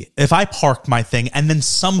me, if I parked my thing and then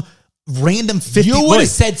some random 50... You would have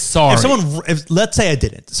said sorry. Let's say I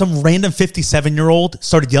didn't. Some random 57-year-old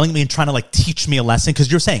started yelling at me and trying to like teach me a lesson because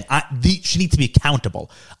you're saying she needs to be accountable.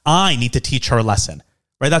 I need to teach her a lesson.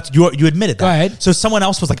 Right, that's you admitted that. Go ahead. So someone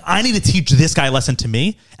else was like, I need to teach this guy a lesson to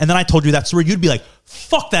me. And then I told you that story. You'd be like,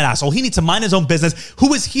 fuck that asshole. He needs to mind his own business.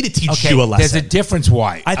 Who is he to teach you a lesson? There's a difference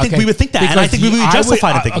why. I think we would think that. Because and I think we would be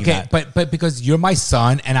justified in thinking that. But because you're my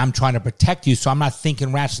son and I'm trying to protect you, so I'm not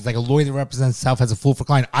thinking rational. It's like a lawyer that represents himself as a fool for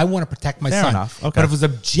client. I want to protect my Fair son. Enough. Okay. But if it was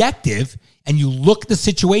objective and you look at the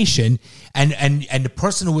situation and the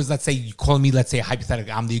person who was, let's say, you calling me, let's say,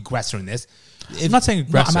 hypothetically, I'm the aggressor in this. I'm not saying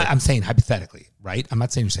aggressor. No, I'm saying hypothetically, right? I'm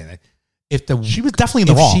not saying you're saying that. She was definitely in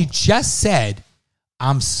the wrong. If she just said,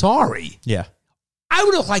 I'm sorry. Yeah. I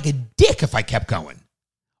would look like a dick if I kept going.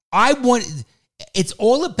 It's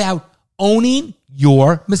all about owning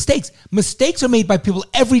your mistakes. Mistakes are made by people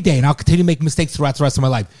every day, and I'll continue to make mistakes throughout the rest of my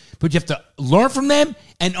life. but you have to learn from them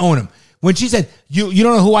and own them. When she said, you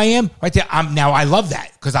don't know who I am? Right there, I love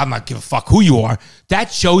that because I'm not give a fuck who you are.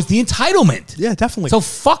 That shows the entitlement. Yeah, definitely. So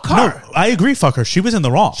fuck her. No, I agree, fuck her. She was in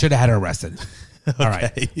the wrong. Should have had her arrested. All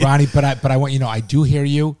right. Ronnie, but I want you to know, I do hear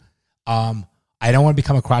you. I don't want to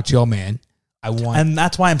become a crotchety old man. And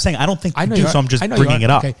that's why I'm saying I don't think I know you do, so I'm just bringing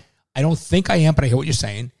it up. Okay. I don't think I am, but I hear what you're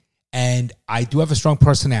saying. And I do have a strong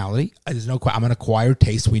personality. There's no question. I'm an acquired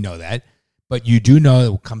taste. We know that. But you do know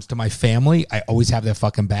that when it comes to my family, I always have their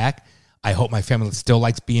fucking back. I hope my family still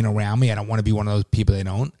likes being around me. I don't want to be one of those people they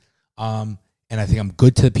don't. And I think I'm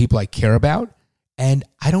good to the people I care about. And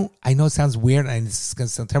I know it sounds weird and it's going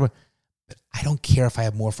to sound terrible, but I don't care if I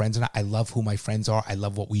have more friends or not. I love who my friends are. I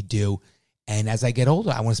love what we do. And as I get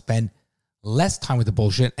older, I want to spend less time with the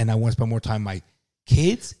bullshit and I want to spend more time with my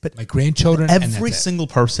kids, my grandchildren. Every single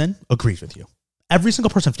person agrees with you. Every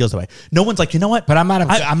single person feels that way. No one's like, you know what? But I'm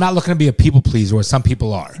not looking to be a people pleaser, or some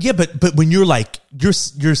people are. Yeah, but when you're like, you're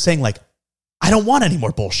saying like, I don't want any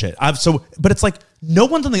more bullshit. But it's like no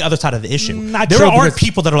one's on the other side of the issue. There aren't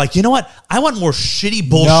people that are like, you know what? I want more shitty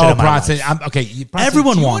bullshit in my life. Bronson,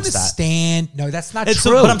 everyone wants that. No, that's not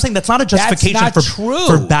true. But I'm saying that's not a justification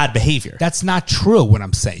for bad behavior. That's not true. What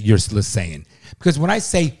I'm saying, you're saying, because when I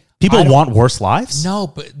say people want worse lives, no,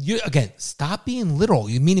 but stop being literal.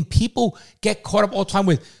 You meaning people get caught up all the time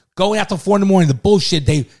with going out till 4 a.m, the bullshit.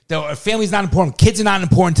 Their family's not important. Kids are not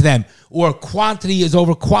important to them. Or quantity is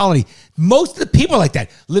over quality. Most of the people are like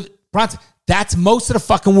that. Bronson, that's most of the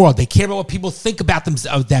fucking world. They care about what people think about them.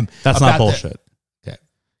 That's not bullshit.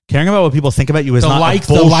 Caring about what people think about you is not a bullshit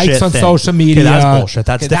the likes on thing. social media. Okay, that's bullshit.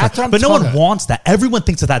 That's different. That's but no one wants that. Everyone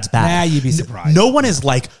thinks that's bad. Nah, you'd be surprised. No one is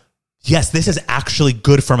like, yes, this is actually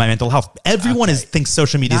good for my mental health. Everyone thinks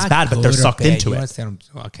social media is bad, but they're sucked into it.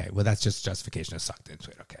 Okay, well, that's just justification of sucked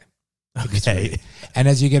into it. Okay. And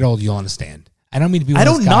as you get old, you'll understand. I don't mean to be. I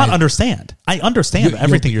don't not understand. I understand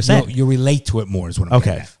everything you're saying. You relate to it more, is what I'm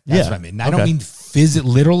saying. That's what I mean. I don't mean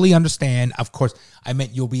literally understand. Of course, I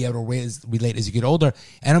meant you'll be able to relate as you get older.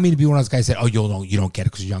 I don't mean to be one of those guys that you don't get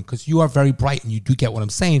it because you're young. Because you are very bright and you do get what I'm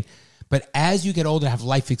saying. But as you get older, have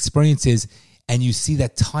life experiences, and you see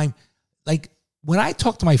that time. Like when I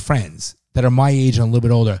talk to my friends that are my age and a little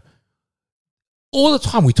bit older, all the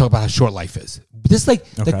time we talk about how short life is. This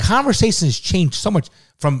the conversation has changed so much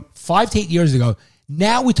from 5 to 8 years ago.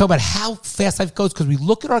 Now we talk about how fast life goes because we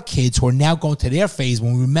look at our kids who are now going to their phase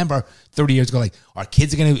when we remember 30 years ago, like our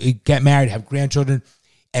kids are going to get married, have grandchildren,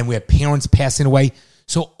 and we have parents passing away.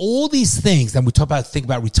 So all these things that we think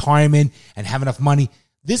about retirement and have enough money.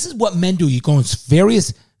 This is what men do. You go in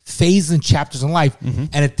various phases and chapters in life. Mm-hmm.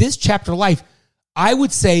 And at this chapter of life, I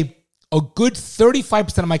would say a good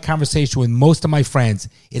 35% of my conversation with most of my friends,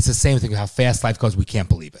 it's the same thing. How fast life goes, we can't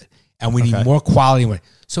believe it. And we need more quality.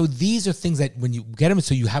 So these are things that when you get them,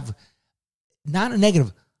 so you have not a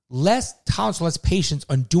negative, less tolerance, less patience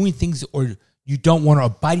on doing things or you don't want to,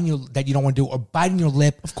 or that you don't want to do, or biting your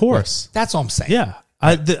lip. Of course. That's all I'm saying. Yeah.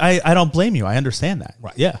 I don't blame you. I understand that.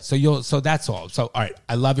 Right. Yeah. So that's all. So, all right.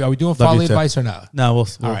 I love you. Are we doing follow advice or no? No, we'll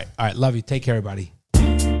all right. All right. Love you. Take care, everybody.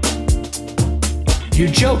 You're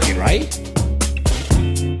joking, right?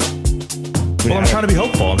 Well, I'm trying to be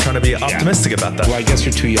hopeful. I'm trying to be optimistic about that. Well, I guess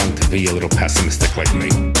you're too young to be a little pessimistic like me.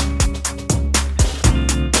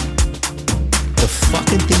 The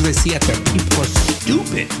fucking things I see out there, people are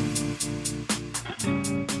stupid.